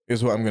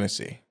 is what I'm going to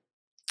say.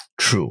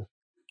 True.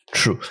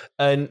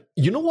 And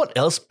you know what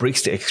else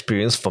breaks the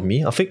experience for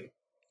me, I think?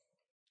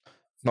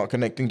 Not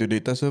connecting to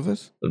data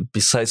servers?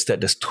 Besides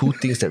that, there's two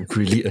things that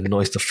really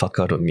annoys the fuck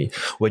out of me.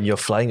 When you're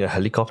flying a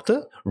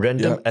helicopter,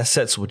 random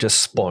assets will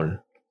just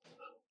spawn.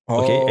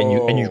 Okay,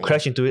 and you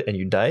crash into it and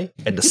you die.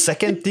 And the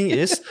second thing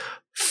is,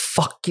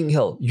 fucking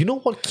hell. You know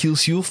what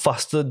kills you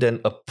faster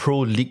than a pro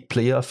league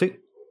player, Afiq?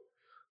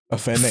 A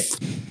Fennec.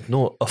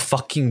 No, a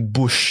fucking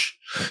bush.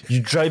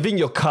 You're driving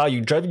your car,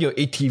 you're driving your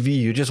ATV,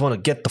 you just want to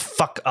get the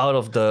fuck out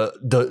of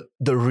the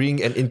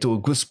ring and into a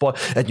good spot,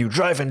 and you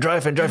drive, and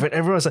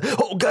everyone's like,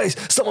 oh guys,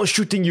 someone's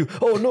shooting you.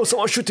 Oh no,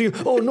 someone's shooting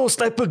you. Oh no,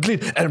 sniper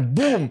glint. And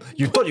boom,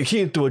 you thought you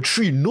hit into a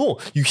tree. No,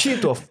 you hit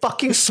into a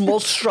fucking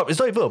small shrub. It's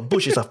not even a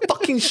bush, it's a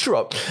fucking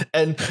shrub.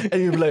 And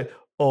you're like,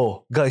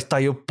 oh, guys,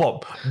 tire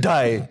pop,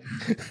 die.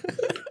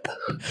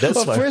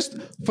 That's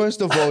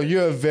First of all,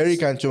 you're a very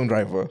kanchong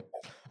driver.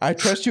 I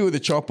trust you with a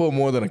chopper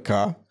more than a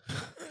car.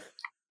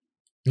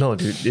 No,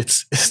 dude,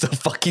 it's the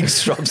fucking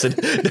shrubs that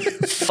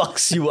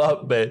fucks you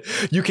up, man.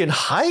 You can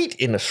hide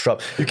in a shrub,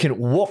 you can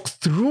walk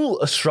through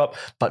a shrub,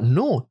 but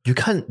no, you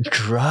can't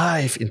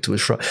drive into a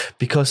shrub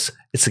because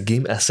it's a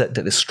game asset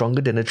that is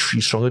stronger than a tree,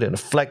 stronger than a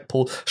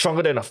flagpole,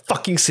 stronger than a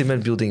fucking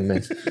cement building,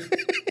 man.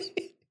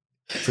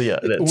 So yeah,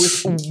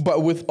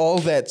 but with all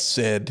that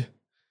said,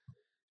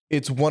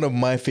 it's one of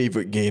my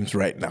favorite games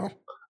right now.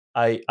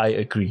 I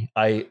agree.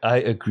 I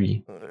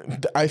agree.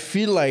 I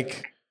feel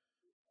like,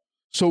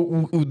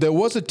 so there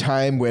was a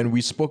time when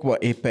we spoke about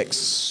Apex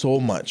so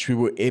much. We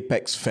were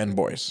Apex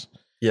fanboys.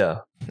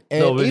 Yeah.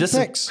 And no, we're just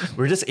Apex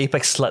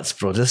sluts,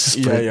 bro.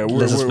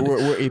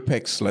 We're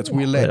Apex sluts.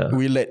 We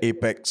let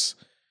Apex.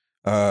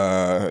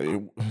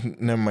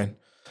 Never mind.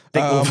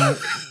 Take over.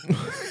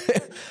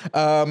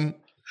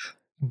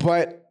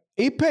 But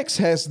Apex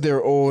has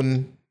their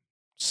own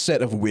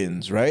set of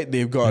wins, right?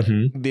 They've got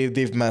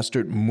they've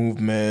mastered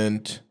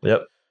movement.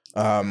 Yep.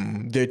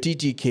 Their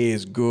TTK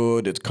is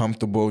good. It's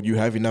comfortable. You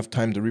have enough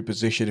time to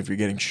reposition if you're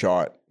getting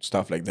shot.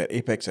 Stuff like that.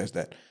 Apex has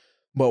that.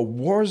 But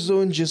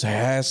Warzone just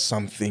has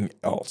something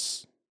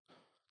else.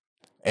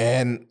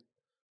 And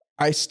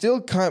I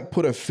still can't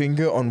put a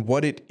finger on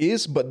what it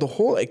is, but the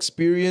whole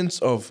experience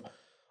of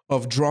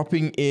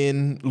dropping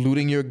in,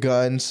 looting your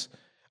guns,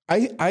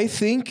 I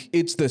think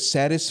it's the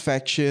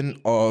satisfaction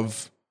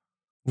of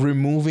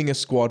removing a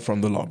squad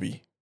from the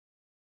lobby.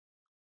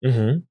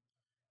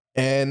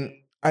 And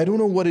I don't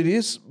know what it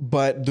is,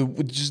 but the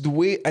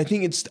way I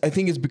think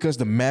it's because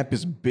the map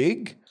is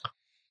big.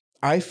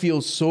 I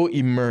feel so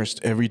immersed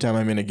every time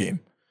I'm in a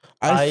game.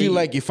 I feel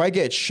like if I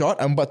get shot,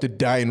 I'm about to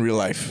die in real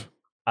life.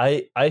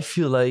 I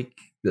feel like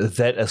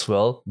that as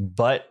well,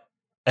 but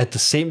at the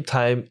same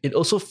time, it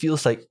also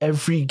feels like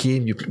every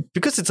game you play,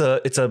 because it's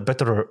a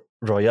battle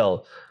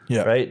royale,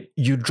 right?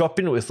 You drop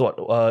in with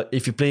what?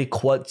 If you play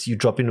quads, you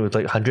drop in with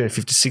like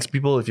 156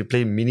 people. If you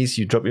play minis,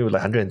 you drop in with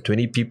like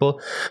 120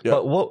 people. Yeah.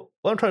 But what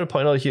I'm trying to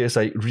point out here is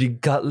like,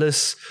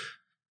 regardless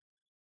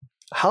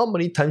how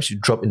many times you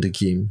drop in the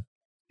game,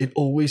 it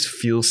always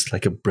feels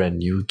like a brand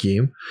new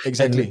game.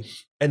 Exactly.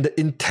 And the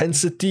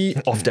intensity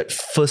of that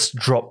first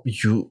drop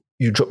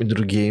you drop into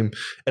the game.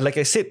 And like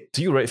I said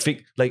to you, right,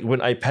 Fik, like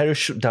when I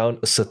parachute down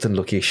a certain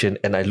location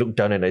and I look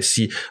down and I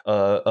see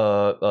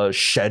a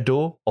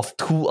shadow of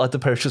two other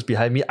parachutes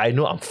behind me, I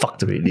know I'm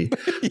fucked already,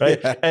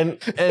 right? Yeah.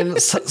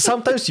 And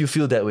sometimes you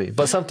feel that way,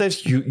 but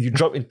sometimes you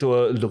drop into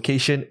a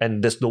location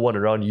and there's no one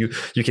around you.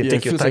 You can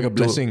take your time. It feels like a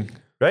blessing,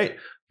 right?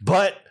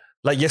 But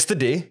like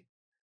yesterday,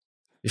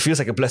 it feels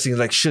like a blessing.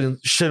 Like Shen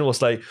was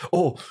like,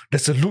 oh,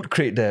 there's a loot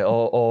crate there,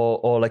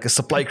 or like a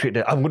supply crate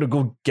there. I'm gonna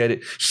go get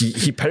it.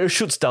 He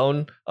parachutes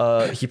down.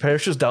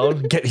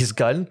 Get his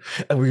gun,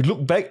 and we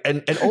look back,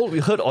 and all we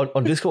heard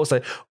on Discord was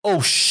like, oh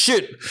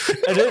shit,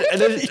 and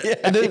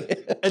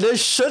then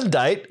Shen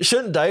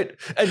died,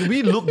 and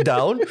we looked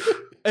down.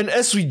 And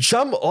as we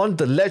jump on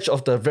the ledge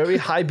of the very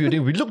high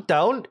building, we looked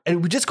down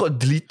and we just got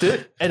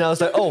deleted. And I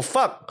was like, oh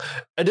fuck.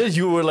 And then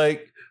you were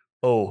like,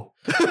 oh.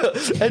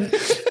 And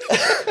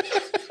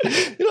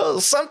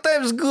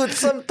sometimes good,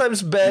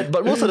 sometimes bad,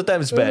 but most of the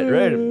time it's bad,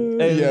 right?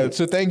 And yeah,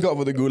 so thank God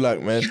for the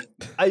gulag, man.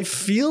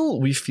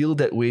 We feel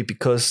that way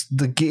because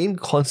the game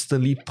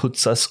constantly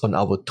puts us on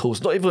our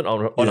toes, not even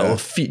on our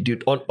feet,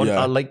 dude. On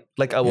our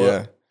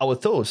our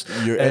toes.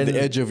 You're at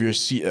the edge of your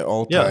seat at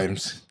all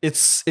times.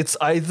 It's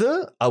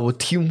either our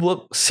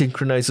teamwork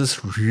synchronizes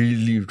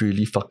really,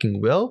 really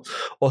fucking well,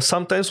 or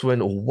sometimes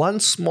when one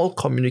small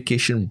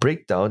communication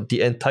breakdown,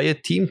 the entire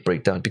team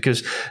breakdown.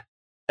 Because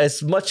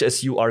as much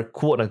as you are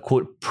quote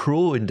unquote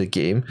pro in the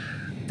game,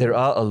 there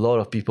are a lot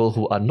of people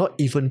who are not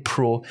even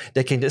pro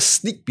that can just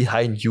sneak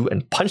behind you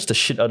and punch the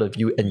shit out of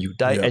you and you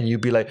die and you'll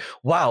be like,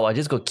 wow, I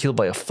just got killed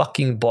by a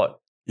fucking bot.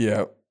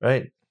 Yeah.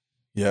 Right?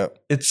 Yeah.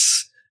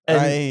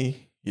 I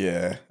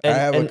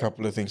have a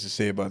couple of things to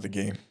say about the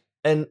game.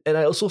 And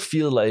I also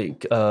feel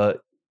like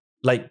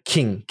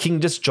King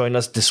just joined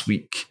us this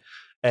week,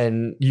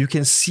 and you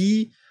can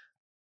see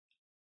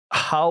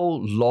how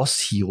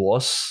lost he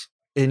was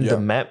in the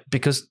map,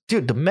 because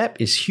dude, the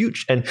map is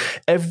huge, and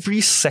every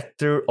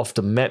sector of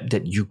the map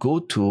that you go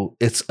to,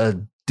 it's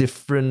a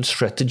different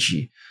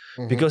strategy.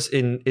 Because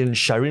in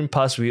Shireen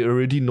Pass, we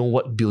already know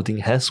what building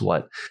has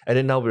what. And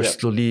then now we're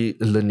slowly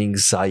learning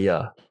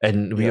Zaya.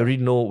 And we already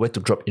know where to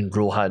drop in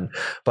Rohan.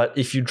 But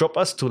if you drop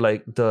us to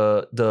like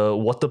the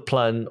water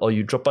plant, or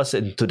you drop us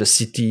into the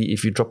city,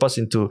 if you drop us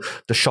into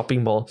the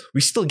shopping mall,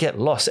 we still get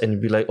lost and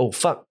be like, oh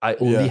fuck, I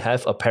only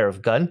have a pair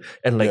of gun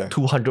and like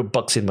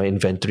 $200 in my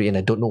inventory and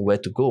I don't know where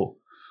to go.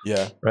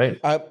 Yeah. Right?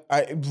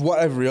 What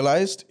I've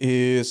realized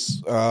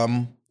is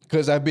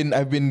because I've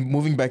been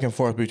moving back and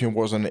forth between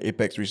Warzone and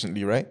Apex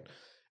recently, right?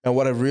 And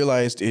what I've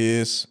realized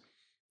is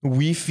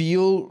we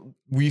feel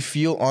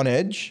on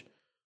edge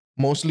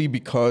mostly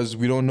because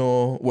we don't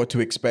know what to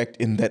expect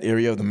in that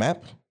area of the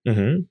map.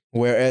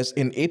 Whereas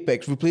in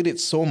Apex, we played it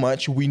so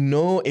much, we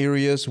know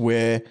areas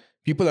where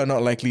people are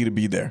not likely to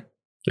be there.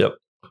 Yep.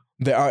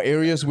 There are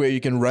areas where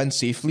you can run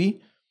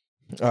safely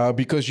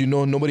because you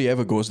know nobody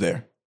ever goes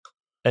there.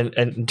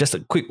 And just a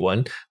quick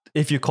one.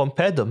 If you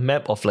compare the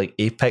map of like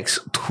Apex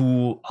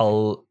to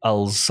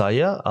Al-Mazrah,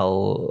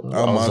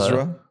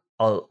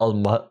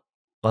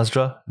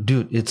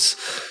 dude, it's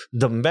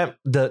the map.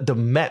 The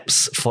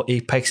maps for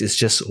Apex is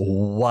just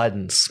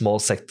one small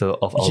sector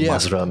of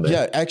Al-Mazrah, man.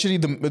 Yeah, actually,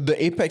 the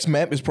Apex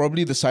map is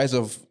probably the size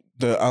of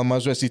the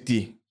Al-Mazrah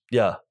city.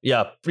 Yeah,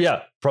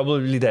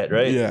 probably that,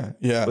 right?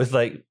 Yeah. With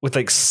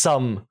like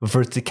some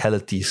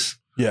verticalities.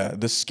 Yeah,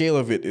 the scale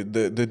of it,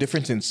 the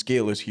difference in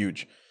scale is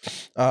huge.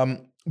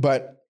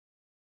 But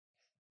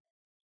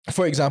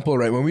for example,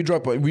 right, when we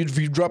dropped in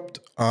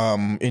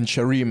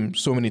Sharim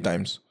so many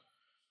times.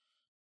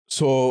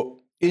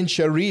 So in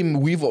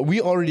Sharim, we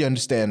already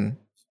understand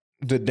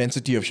the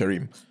density of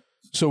Sharim.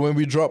 So when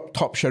we drop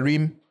top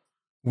Sharim,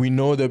 we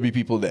know there'll be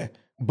people there.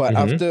 But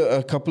after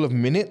a couple of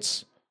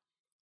minutes,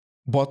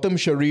 bottom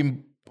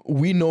Sharim,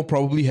 we know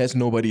probably has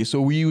nobody. So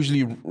we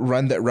usually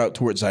run that route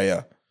towards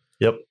Zaya.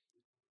 Yep.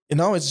 And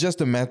now it's just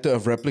a matter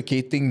of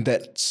replicating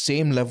that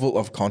same level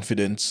of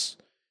confidence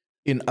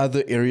in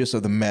other areas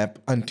of the map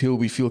until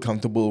we feel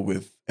comfortable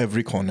with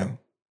every corner.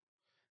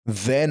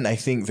 Then I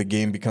think the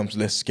game becomes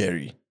less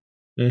scary.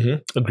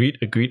 Agreed.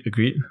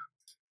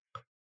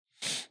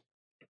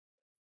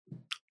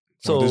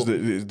 So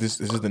this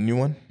is the new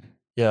one?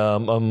 Yeah,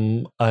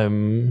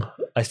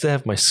 I still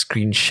have my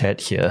screen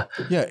shared here.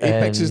 Yeah,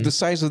 Apex is the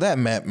size of that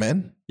map,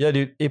 man. Yeah,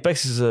 dude,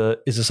 Apex is the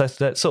size of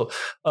that. So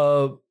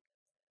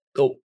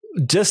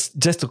just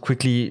to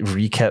quickly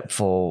recap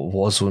for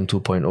Warzone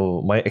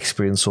 2.0, my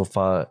experience so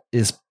far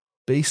is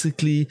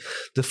basically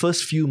the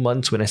first few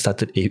months when I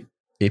started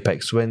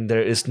Apex, when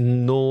there is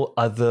no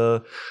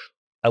other,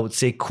 I would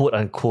say, quote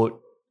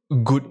unquote,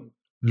 good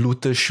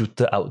looter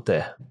shooter out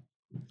there,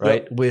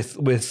 right? Yep.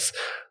 With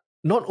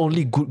not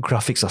only good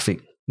graphics of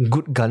it,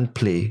 good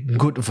gunplay,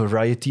 good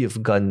variety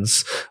of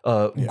guns,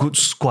 good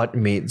squad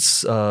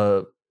mates,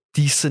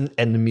 decent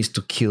enemies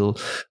to kill,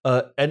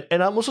 and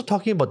I'm also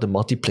talking about the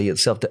multiplayer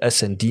itself, the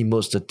S&D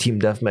modes, the team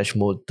deathmatch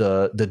mode,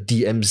 the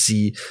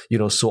DMZ,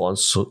 so on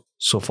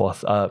so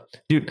forth.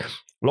 Dude,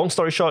 long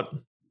story short,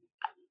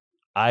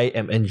 I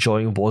am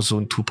enjoying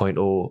Warzone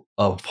 2.0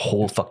 a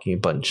whole fucking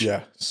bunch.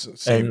 Yeah,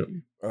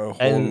 same, a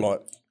whole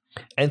lot.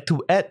 And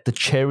to add the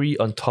cherry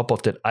on top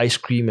of that ice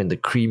cream and the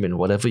cream and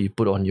whatever you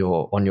put on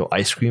your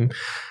ice cream,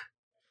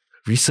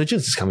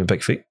 Resurgence is coming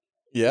back, Fig.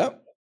 Yeah.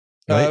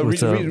 Right?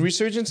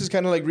 Resurgence is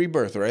kind of like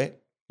Rebirth, right?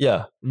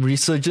 Yeah.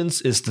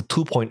 Resurgence is the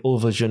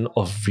 2.0 version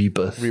of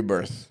Rebirth.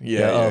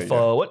 Yeah.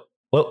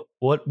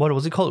 What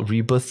was it called?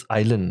 Rebirth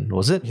Island,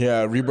 was it?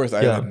 Yeah, Rebirth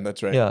Island.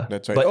 That's right. Yeah.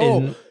 That's right.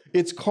 But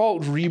it's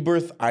called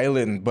Rebirth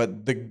Island,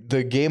 but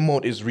the game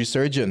mode is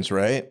Resurgence,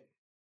 right?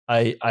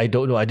 I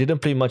don't know. I didn't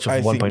play much of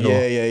 1.0.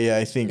 Yeah.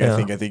 I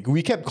think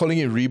we kept calling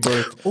it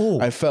Rebirth.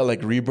 I felt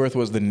like Rebirth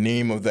was the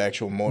name of the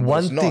actual mode.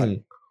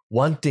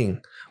 One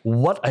thing.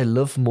 What I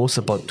love most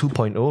about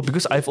 2.0,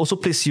 because I've also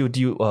played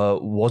COD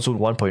Warzone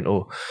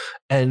 1.0,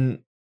 and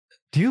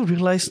do you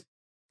realize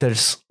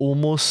there's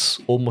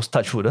almost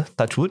touchwood,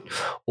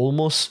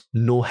 almost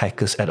no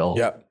hackers at all.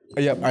 Yeah.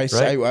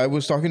 I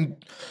was talking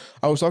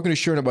to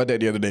Sharon about that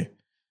the other day.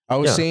 I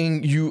was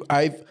saying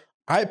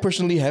I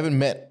personally haven't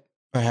met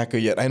a hacker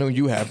yet. I know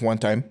you have one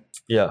time.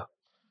 Yeah.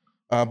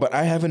 But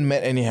I haven't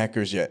met any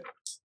hackers yet.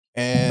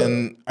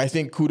 And I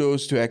think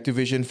kudos to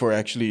Activision for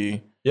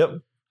actually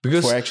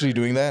Because for actually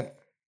doing that.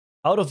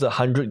 out of the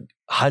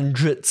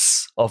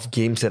hundreds of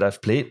games that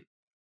I've played,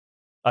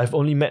 I've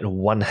only met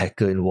one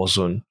hacker in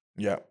Warzone.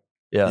 Yeah.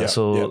 Yeah, Yeah,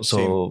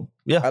 so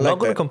I not like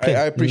gonna that. complain.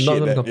 I appreciate not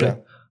gonna that.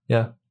 complain.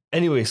 Yeah.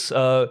 Anyways,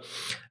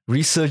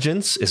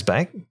 Resurgence is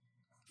back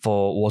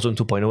for Warzone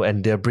 2.0,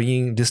 and they're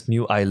bringing this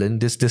new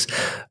island, this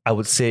I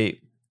would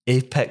say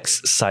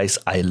Apex-size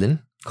island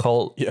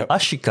called Yep.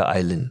 Ashika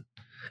Island.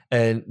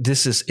 And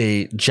this is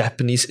a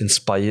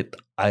Japanese-inspired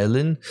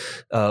island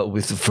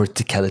with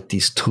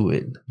verticalities to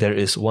it. There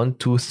is 1,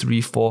 2,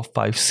 3, 4,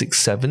 5,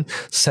 6,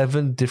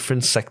 7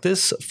 different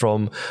sectors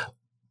from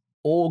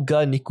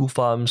Olga Niku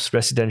Farms,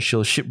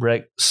 Residential,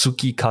 Shipwreck,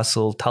 Suki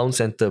Castle, Town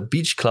Center,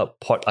 Beach Club,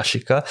 Port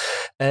Ashika,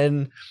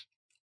 and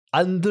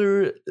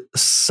under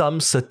some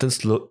certain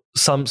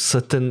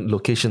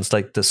locations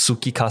like the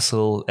Suki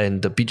Castle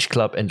and the Beach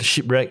Club and the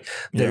Shipwreck,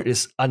 there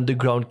is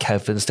underground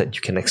caverns that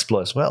you can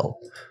explore as well.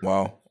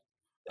 Wow.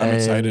 I'm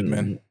excited,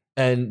 man.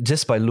 And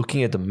just by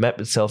looking at the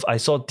map itself, I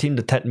saw Team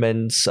the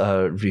Tatman's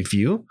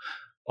review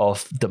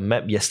of the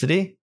map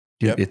yesterday.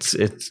 Dude, it's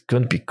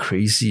going to be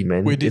crazy,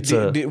 man. Wait,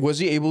 was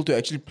he able to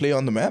actually play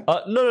on the map?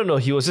 No.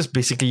 He was just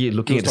basically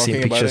looking at the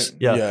same pictures.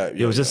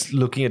 He was just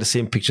looking at the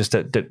same pictures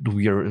that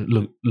we are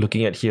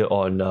looking at here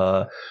on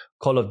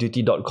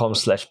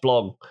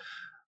callofduty.com/blog.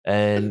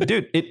 And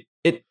dude, it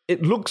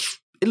looks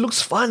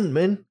fun,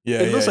 man.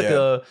 It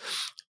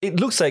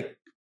looks like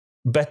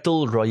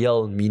Battle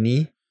Royale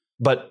Mini,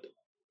 but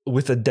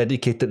with a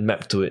dedicated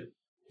map to it.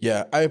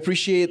 Yeah, I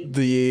appreciate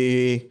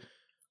the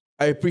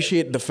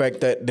fact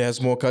that there's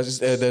more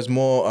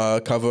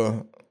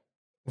cover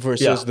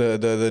versus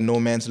the no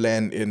man's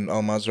land in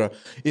Al Mazrah.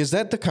 Is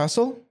that the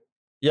castle?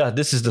 Yeah,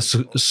 this is the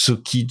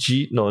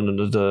Tsukiji. No,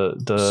 the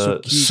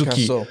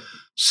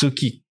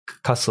Suki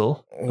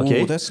Castle.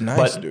 Okay, Oh, that's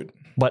nice, dude.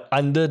 But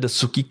under the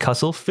Suki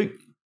Castle fig,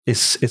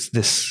 it's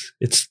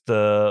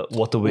the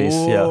waterways.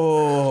 Yeah,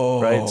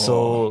 right.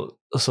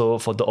 So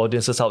for the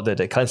audiences out there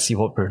that can't see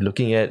what we're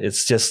looking at,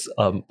 it's just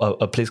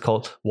a place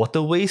called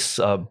Waterways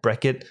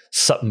bracket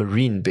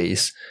Submarine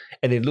Base,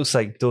 and it looks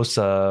like those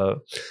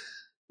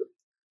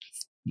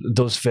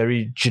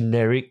very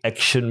generic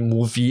action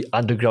movie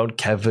underground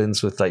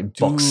caverns with like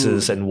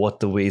boxes and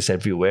waterways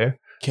everywhere.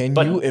 Can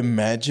you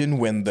imagine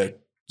when the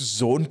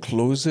zone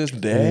closes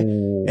there?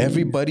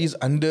 Everybody's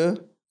under.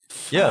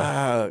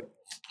 Yeah.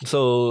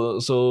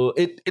 So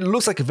it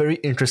looks like a very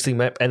interesting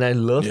map, and I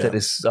love that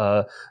it's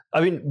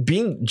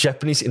being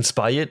Japanese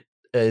inspired,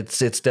 it's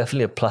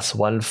definitely a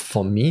 +1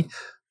 for me.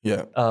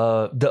 Yeah.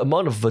 The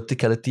amount of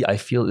verticality I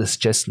feel is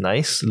just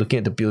nice, looking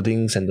at the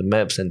buildings and the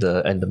maps and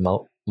the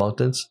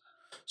mountains.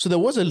 So there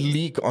was a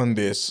leak on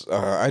this.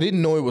 I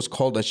didn't know it was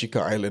called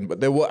Ashika Island,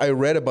 but I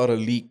read about a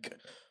leak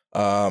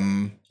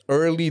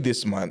early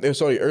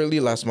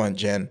last month,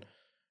 Jan.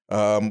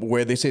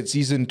 Where they said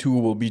season 2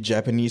 will be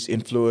Japanese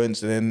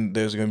influence, and then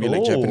there's gonna be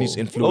like Japanese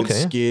influence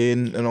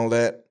skin and all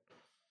that.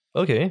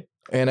 Okay.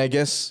 And I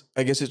guess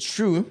it's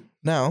true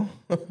now.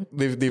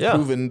 they've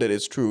proven that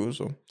it's true.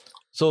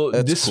 So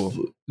that's cool.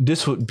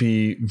 This would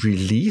be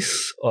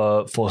released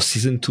for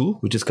season 2,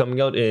 which is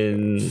coming out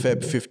in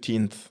Feb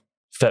 15th.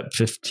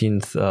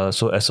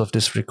 So as of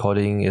this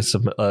recording, it's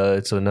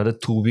another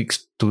 2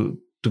 weeks to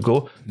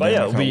go. But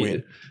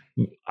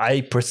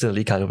I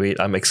personally can't wait.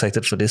 I'm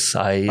excited for this.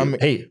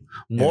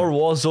 More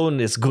Warzone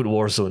is good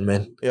Warzone,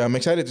 man. Yeah, I'm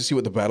excited to see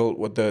what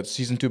the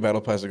season 2 battle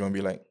pass are going to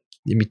be like.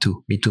 Yeah, me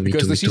too.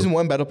 Because the season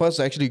 1 battle pass is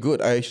actually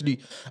good. I actually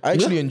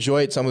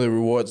enjoyed some of the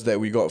rewards that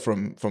we got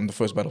from the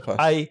first battle pass.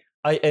 I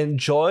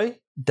enjoy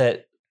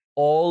that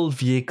all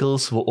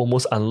vehicles were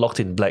almost unlocked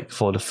in black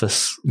for the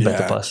first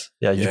battle pass.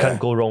 Yeah, you can't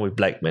go wrong with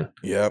black, man.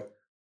 Yep.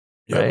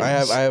 Yeah,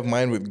 right? I have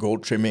mine with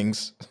gold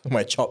trimmings,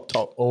 my chop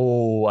top.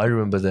 Oh, I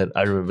remember that.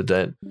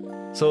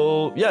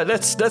 So yeah,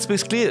 that's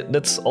basically it.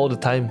 That's all the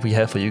time we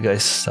have for you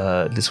guys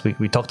this week.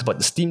 We talked about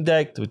the Steam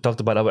Deck. We talked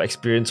about our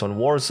experience on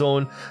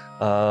Warzone.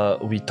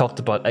 We talked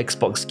about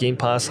Xbox Game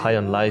Pass, High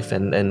on Life,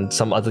 and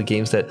some other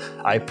games that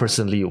I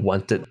personally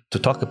wanted to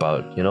talk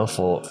about.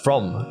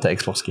 From the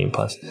Xbox Game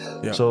Pass.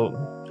 Yeah. So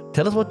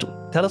tell us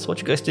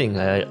what you guys think.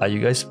 Are you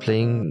guys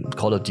playing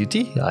Call of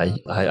Duty? Are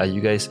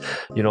you guys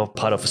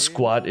part of a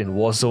squad in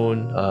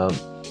Warzone?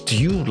 Do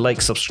you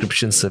like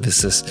subscription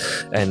services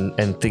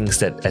and things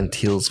that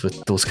entails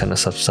with those kind of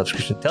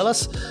subscription? Tell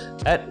us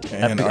at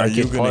and Epic are Arcade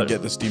you gonna Pod.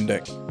 get the Steam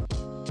Deck?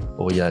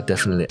 Oh yeah,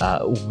 definitely.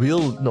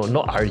 Will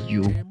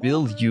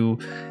you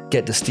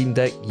get the Steam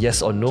Deck?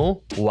 Yes or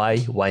no?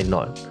 Why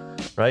not?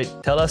 Right?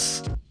 Tell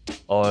us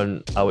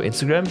on our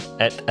Instagram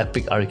at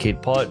Epic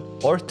Arcade Pod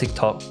or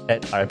TikTok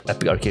at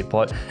Epic Arcade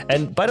Pod.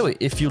 And by the way,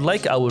 if you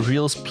like our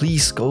reels,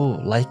 please go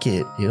like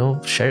it.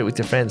 Share it with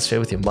your friends, share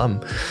it with your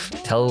mom.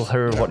 Tell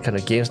her what kind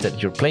of games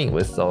that you're playing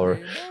with, or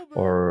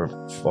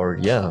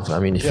yeah. I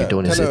mean, if you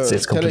don't,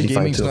 it's completely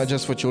fine too. Gaming's not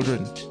just for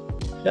children.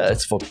 Yeah,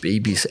 it's for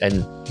babies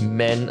and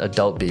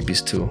adult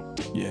babies too.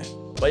 Yeah.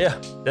 But yeah,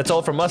 that's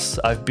all from us.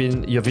 I've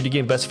been your video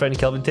game best friend,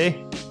 Kelvin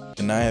Tay.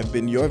 And I have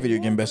been your video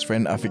game best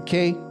friend, Afiq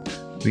K.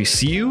 We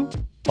see you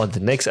on the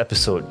next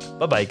episode.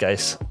 Bye-bye,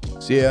 guys.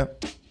 See ya.